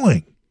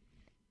failing.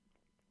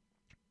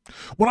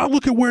 When I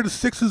look at where the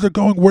Sixers are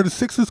going, where the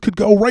Sixers could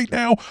go right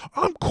now,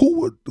 I'm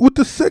cool with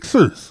the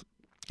Sixers.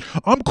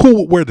 I'm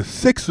cool with where the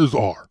Sixers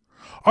are.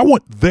 I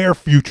want their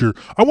future.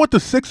 I want the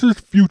Sixers'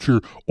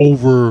 future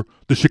over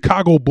the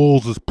Chicago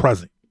Bulls'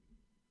 present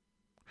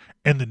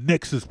and the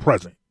Knicks'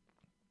 present.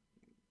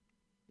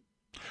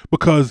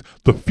 Because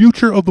the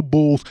future of the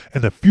Bulls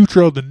and the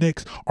future of the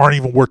Knicks aren't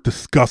even worth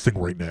discussing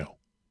right now.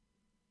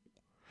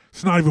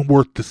 It's not even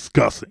worth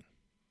discussing.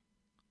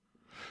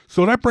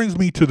 So that brings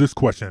me to this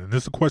question, and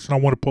this is a question I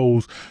want to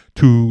pose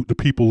to the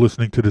people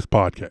listening to this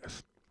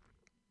podcast.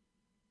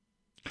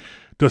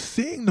 Does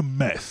seeing the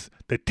mess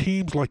that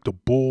teams like the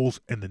Bulls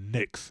and the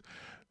Knicks,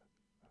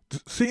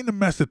 seeing the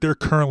mess that they're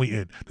currently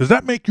in, does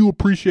that make you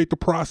appreciate the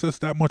process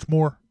that much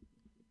more?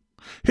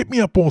 Hit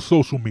me up on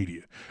social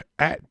media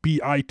at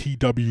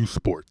BITW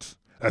Sports.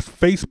 That's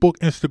Facebook,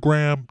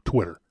 Instagram,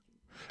 Twitter.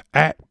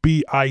 At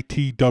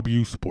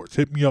BITW Sports.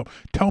 Hit me up.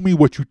 Tell me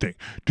what you think.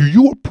 Do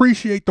you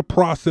appreciate the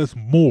process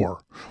more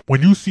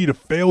when you see the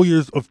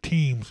failures of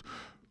teams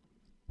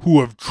who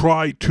have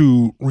tried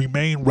to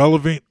remain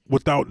relevant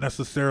without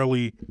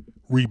necessarily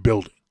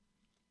rebuilding?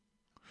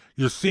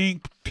 You're seeing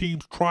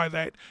teams try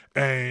that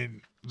and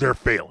they're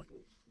failing.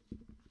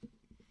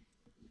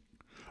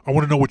 I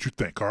want to know what you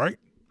think, all right?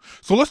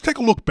 So let's take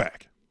a look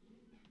back.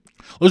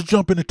 Let's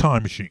jump in the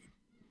time machine.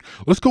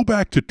 Let's go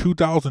back to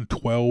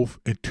 2012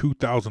 and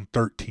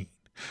 2013.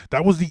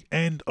 That was the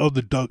end of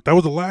that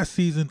was the last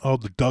season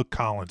of the Doug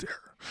Collins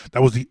era.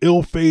 That was the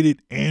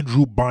ill-fated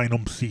Andrew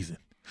Bynum season.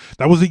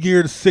 That was the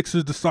year the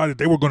Sixers decided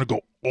they were going to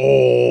go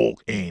all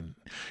in.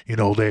 You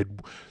know,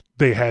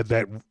 they had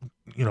that,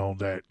 you know,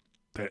 that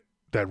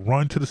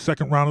run to the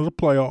second round of the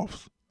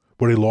playoffs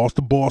where they lost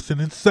to Boston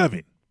in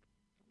 7.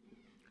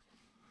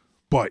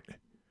 But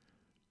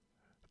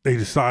they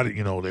decided,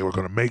 you know, they were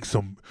going to make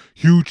some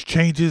huge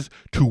changes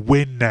to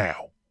win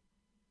now.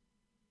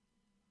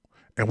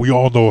 And we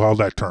all know how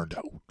that turned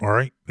out, all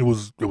right? It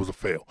was a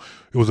fail.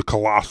 It was a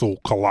colossal,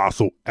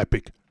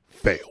 epic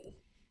fail.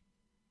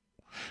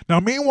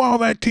 Now, meanwhile,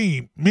 that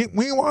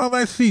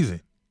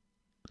season,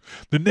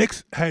 the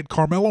Knicks had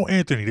Carmelo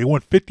Anthony. They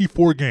won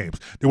 54 games.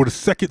 They were the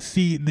second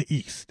seed in the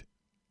East.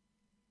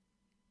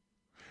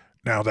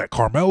 Now, that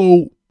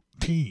Carmelo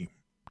team,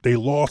 they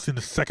lost in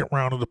the second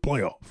round of the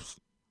playoffs.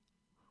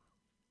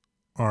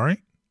 All right?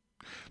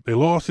 They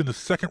lost in the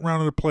second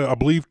round of the playoffs, I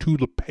believe, to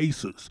the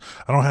Pacers.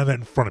 I don't have that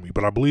in front of me,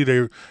 but I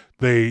believe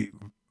they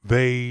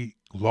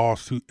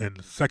lost in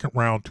the second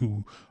round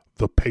to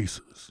the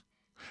Pacers.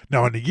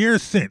 Now, in the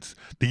years since,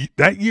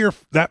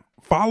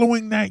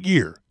 following that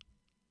year,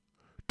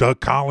 Doug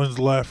Collins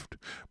left,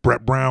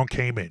 Brett Brown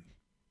came in.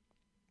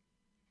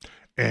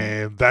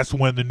 And that's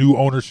when the new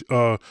ownership,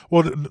 the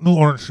new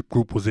ownership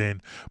group was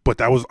in, but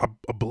that was, I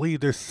believe,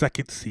 their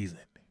second season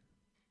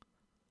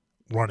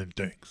running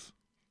things.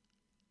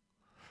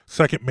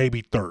 Second,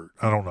 maybe third.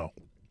 I don't know.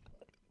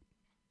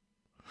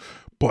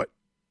 But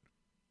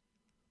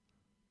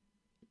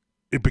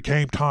it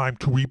became time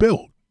to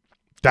rebuild.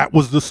 That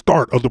was the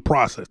start of the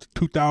process,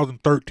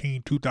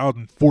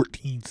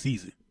 2013-2014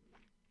 season.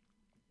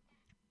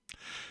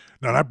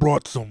 Now, that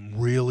brought some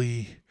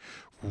really,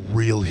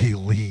 really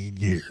lean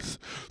years.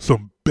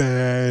 Some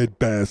bad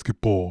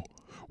basketball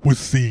was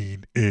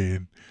seen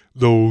in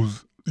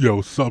those,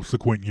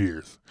 subsequent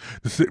years.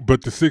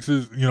 But the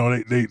Sixers,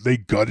 they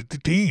gutted the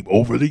team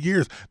over the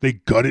years. They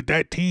gutted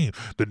that team.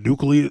 The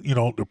nucleus,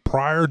 the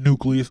prior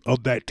nucleus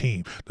of that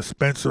team, the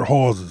Spencer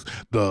Hawses,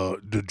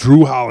 the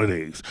Drew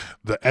Holidays,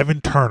 the Evan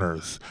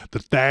Turners, the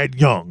Thad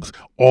Youngs,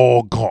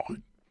 all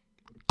gone.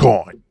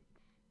 Gone.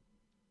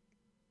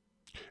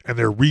 And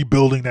they're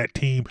rebuilding that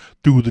team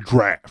through the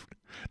draft.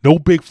 No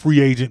big free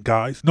agent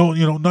guys. No,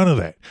 none of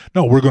that.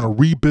 No, we're going to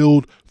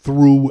rebuild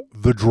through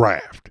the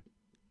draft.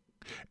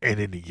 And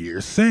in the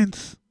years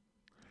since,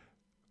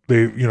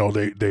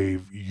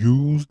 they've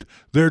used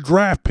their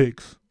draft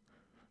picks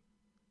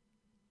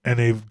and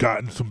they've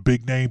gotten some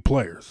big name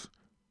players.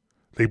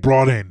 They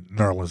brought in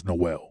Nerlens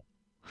Noel,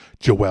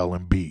 Joel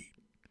Embiid,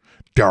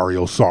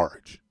 Dario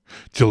Saric,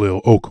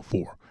 Jahlil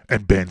Okafor,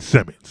 and Ben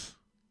Simmons.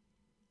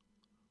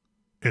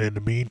 And in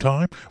the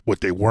meantime, what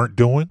they weren't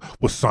doing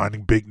was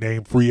signing big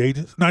name free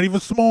agents, not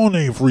even small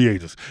name free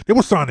agents. They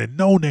were signing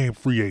no name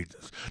free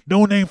agents.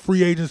 No name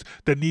free agents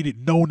that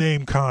needed no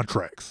name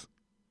contracts.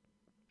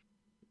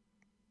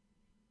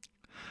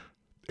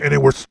 And they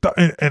were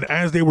and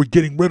as they were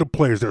getting rid of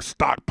players, they're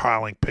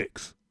stockpiling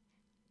picks.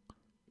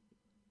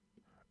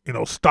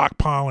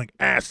 Stockpiling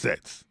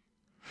assets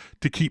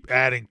to keep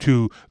adding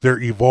to their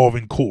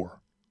evolving core.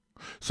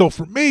 So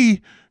for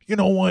me, you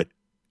know what?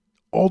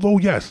 Although,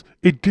 yes,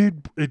 it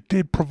did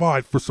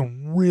provide for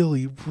some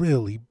really,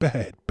 really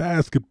bad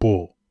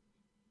basketball.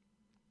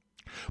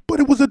 But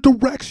it was a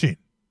direction.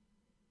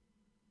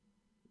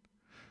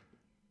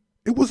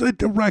 It was a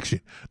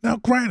direction. Now,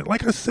 granted,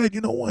 like I said,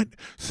 you know what?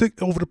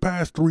 Over the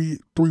past 4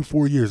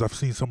 years, I've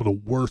seen some of the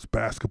worst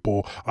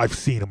basketball I've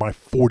seen in my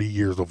 40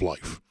 years of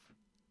life.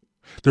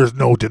 There's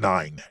no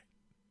denying that.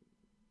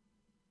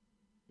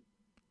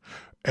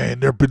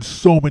 And there have been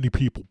so many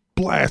people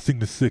blasting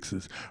the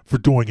Sixers for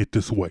doing it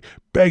this way,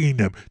 begging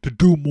them to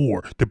do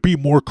more, to be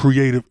more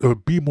creative,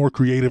 and be more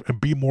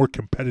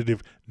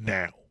competitive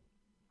now.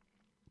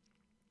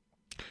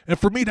 And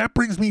for me, that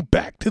brings me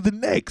back to the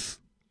Knicks.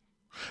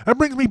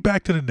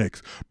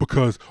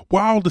 Because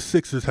while the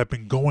Sixers have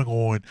been going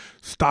on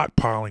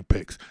stockpiling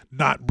picks,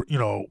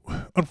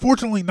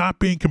 unfortunately not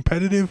being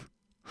competitive,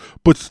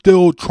 but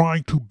still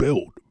trying to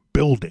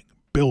building.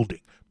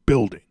 The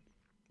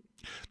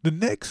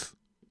Knicks,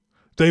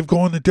 they've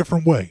gone a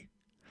different way.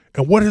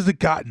 And what has it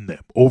gotten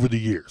them over the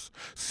years?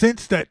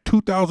 Since that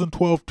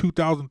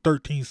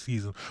 2012-2013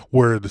 season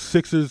where the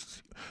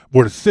Sixers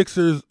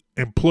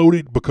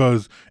imploded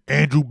because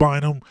Andrew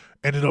Bynum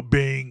ended up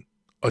being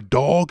a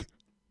dog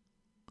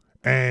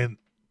and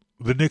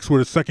the Knicks were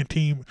the second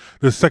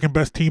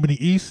best team in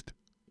the East,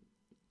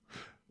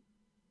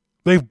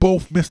 they've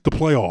both missed the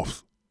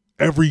playoffs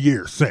every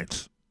year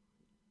since.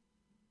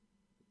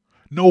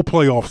 no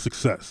playoff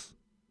success.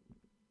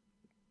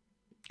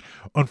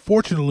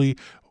 Unfortunately,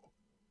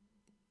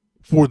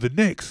 for the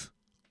Knicks,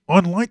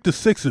 unlike the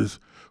Sixers,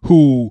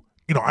 who,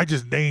 I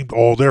just named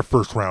all their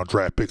first round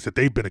draft picks that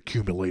they've been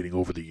accumulating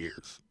over the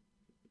years.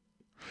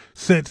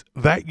 Since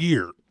that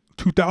year,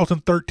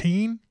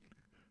 2013,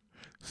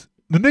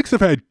 the Knicks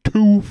have had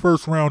 2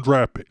 first round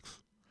draft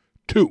picks.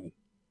 2.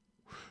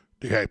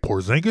 They had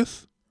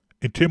Porzingis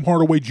and Tim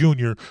Hardaway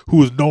Jr.,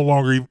 who is no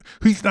longer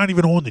he's not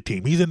even on the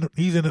team. He's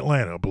in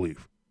Atlanta, I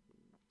believe.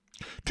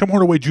 Tim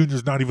Hardaway Jr.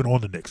 is not even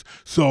on the Knicks.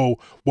 So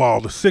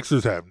while the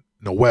Sixers have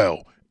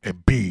Noel,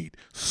 Embiid,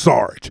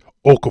 Sarge,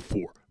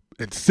 Okafor,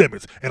 and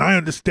Simmons, and I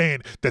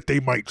understand that they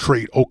might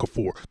trade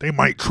Okafor, they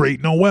might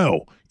trade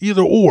Noel,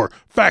 either or.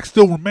 Fact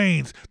still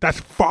remains, that's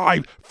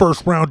 5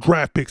 first-round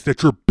draft picks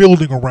that you're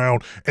building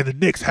around, and the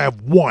Knicks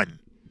have 1.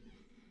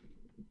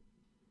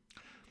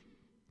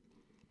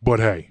 But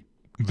hey,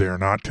 they're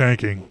not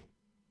tanking,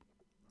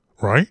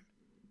 right?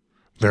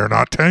 They're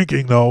not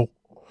tanking, though.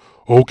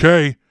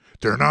 Okay,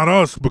 they're not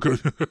us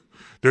because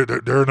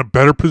they're in a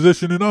better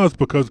position than us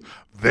because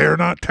they're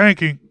not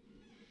tanking.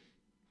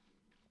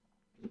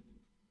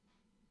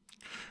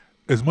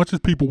 As much as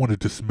people want to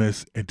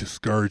dismiss and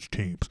discourage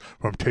teams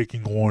from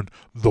taking on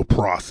the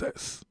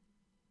process,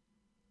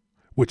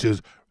 which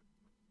is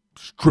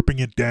stripping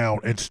it down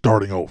and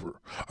starting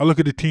over. I look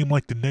at a team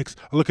like the Knicks,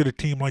 I look at a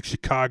team like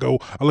Chicago,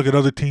 I look at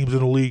other teams in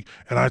the league,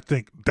 and I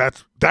think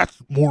that's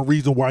more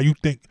reason why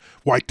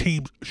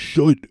teams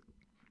should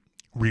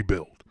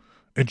rebuild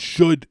and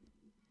should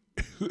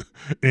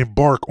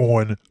embark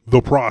on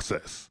the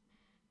process.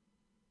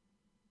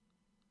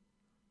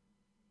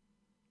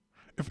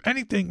 If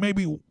anything,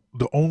 maybe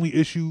the only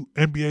issue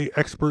NBA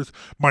experts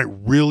might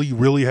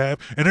really have,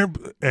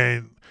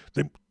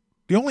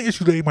 the only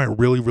issue they might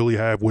really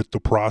have with the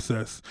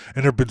process,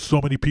 and there have been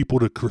so many people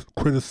to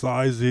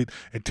criticize it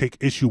and take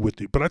issue with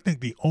it, but I think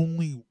the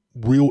only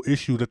real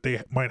issue that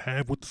they might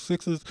have with the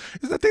Sixers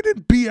is that they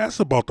didn't BS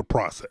about the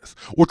process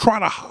or try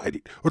to hide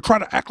it or try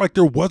to act like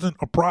there wasn't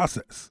a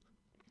process.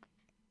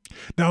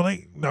 Now,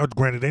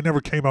 granted, they never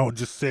came out and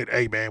just said,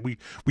 hey, man, we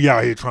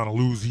out here trying to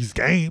lose these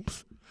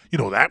games.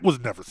 That was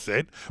never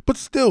said. But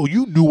still,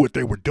 you knew what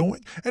they were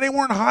doing, and they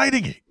weren't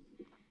hiding it.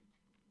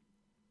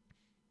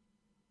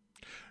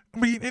 I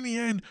mean, in the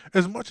end,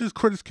 as much as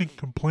critics can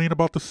complain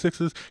about the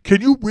Sixers,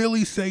 can you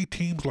really say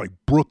teams like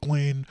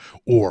Brooklyn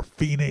or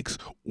Phoenix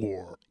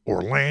or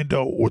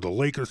Orlando or the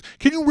Lakers,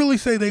 can you really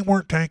say they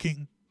weren't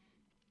tanking?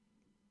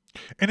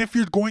 And if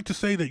you're going to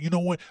say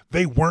that,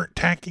 they weren't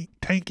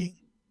tanking,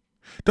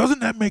 doesn't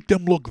that make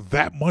them look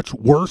that much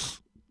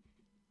worse?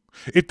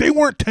 If they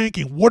weren't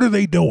tanking, what are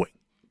they doing?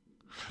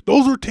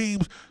 Those were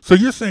teams, so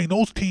you're saying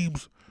those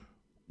teams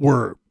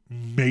were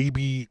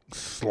maybe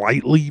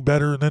slightly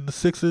better than the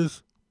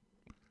Sixers,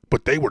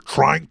 but they were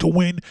trying to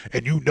win,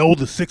 and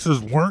the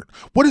Sixers weren't?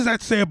 What does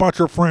that say about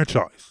your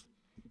franchise?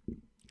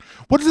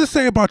 What does it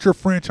say about your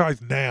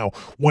franchise now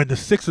when the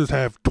Sixers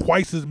have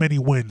twice as many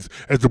wins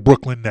as the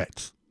Brooklyn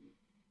Nets?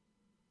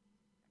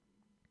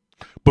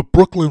 But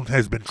Brooklyn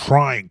has been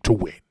trying to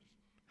win.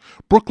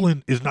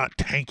 Brooklyn is not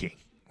tanking,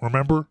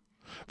 remember?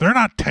 They're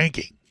not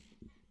tanking.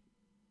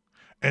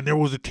 And there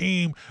was a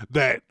team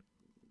that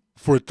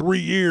for 3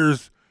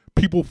 years,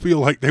 people feel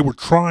like they were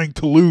trying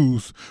to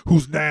lose,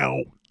 who's now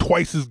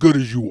twice as good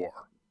as you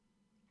are.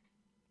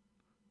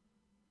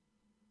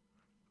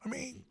 I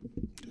mean,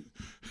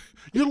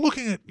 you look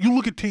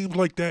at teams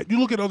like that, you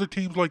look at other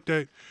teams like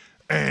that,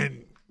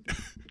 and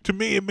to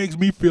me, it makes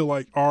me feel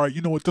like, all right,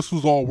 you know what, this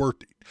was all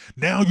worth it.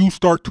 Now you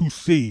start to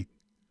see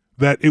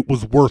that it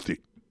was worth it.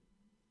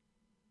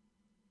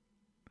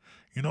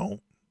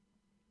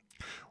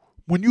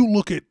 When you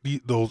look at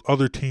those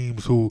other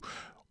teams who,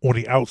 on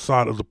the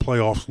outside of the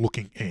playoffs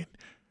looking in,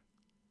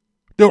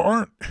 there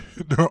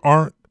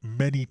aren't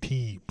many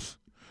teams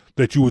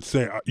that you would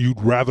say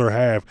you'd rather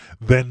have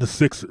than the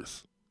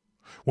Sixers.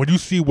 When you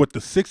see what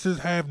the Sixers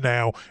have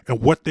now and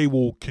what they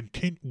will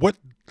continue, what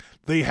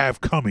they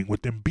have coming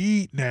with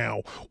Embiid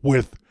now,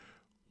 with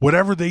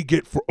whatever they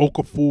get for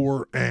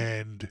Okafor,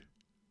 and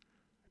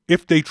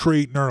if they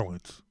trade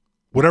Nerlens,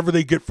 whatever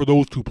they get for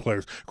those 2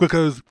 players,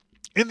 because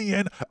in the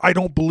end, I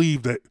don't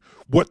believe that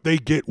what they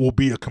get will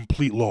be a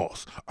complete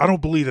loss. I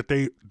don't believe that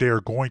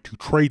they're going to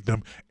trade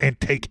them and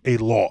take a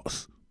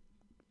loss.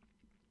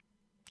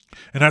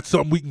 And that's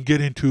something we can get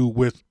into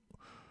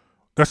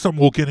that's something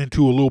we'll get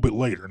into a little bit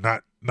later,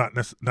 not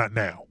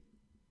now.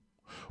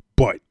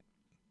 But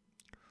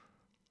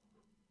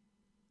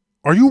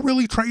are you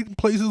really trading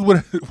places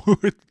with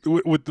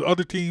the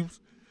other teams?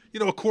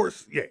 Of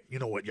course, yeah, you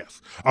know what,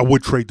 yes. I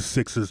would trade the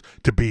Sixers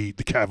to be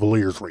the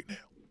Cavaliers right now.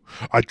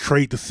 I'd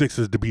trade the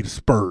Sixers to be the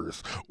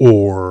Spurs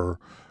or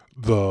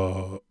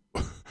the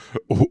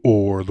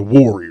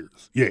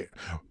Warriors. Yeah.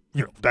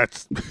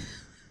 That's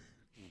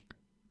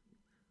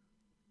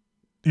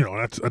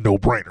that's a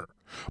no-brainer.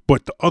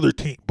 But the other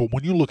team, but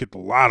when you look at the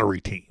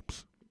lottery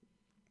teams,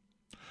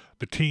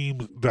 the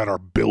teams that are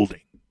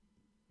building,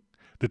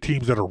 the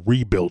teams that are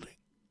rebuilding,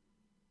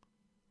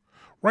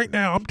 Right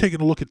now, I'm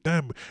taking a look at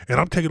them, and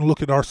I'm taking a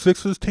look at our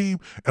Sixers team,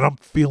 and I'm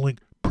feeling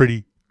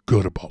pretty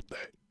good about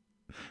that.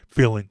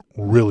 Feeling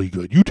really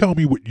good. You tell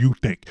me what you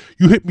think.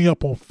 You hit me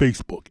up on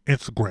Facebook,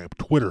 Instagram,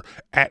 Twitter,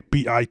 at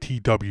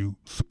BITW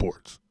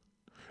Sports,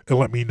 and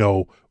let me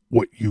know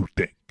what you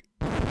think.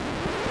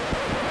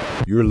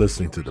 You're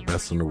listening to the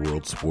Best in the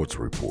World Sports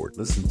Report.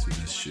 Listen to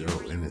this show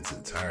in its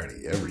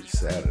entirety every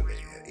Saturday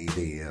at 8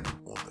 a.m.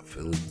 on the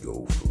Philly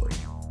Go Flow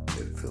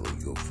at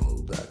Philly Go Flow.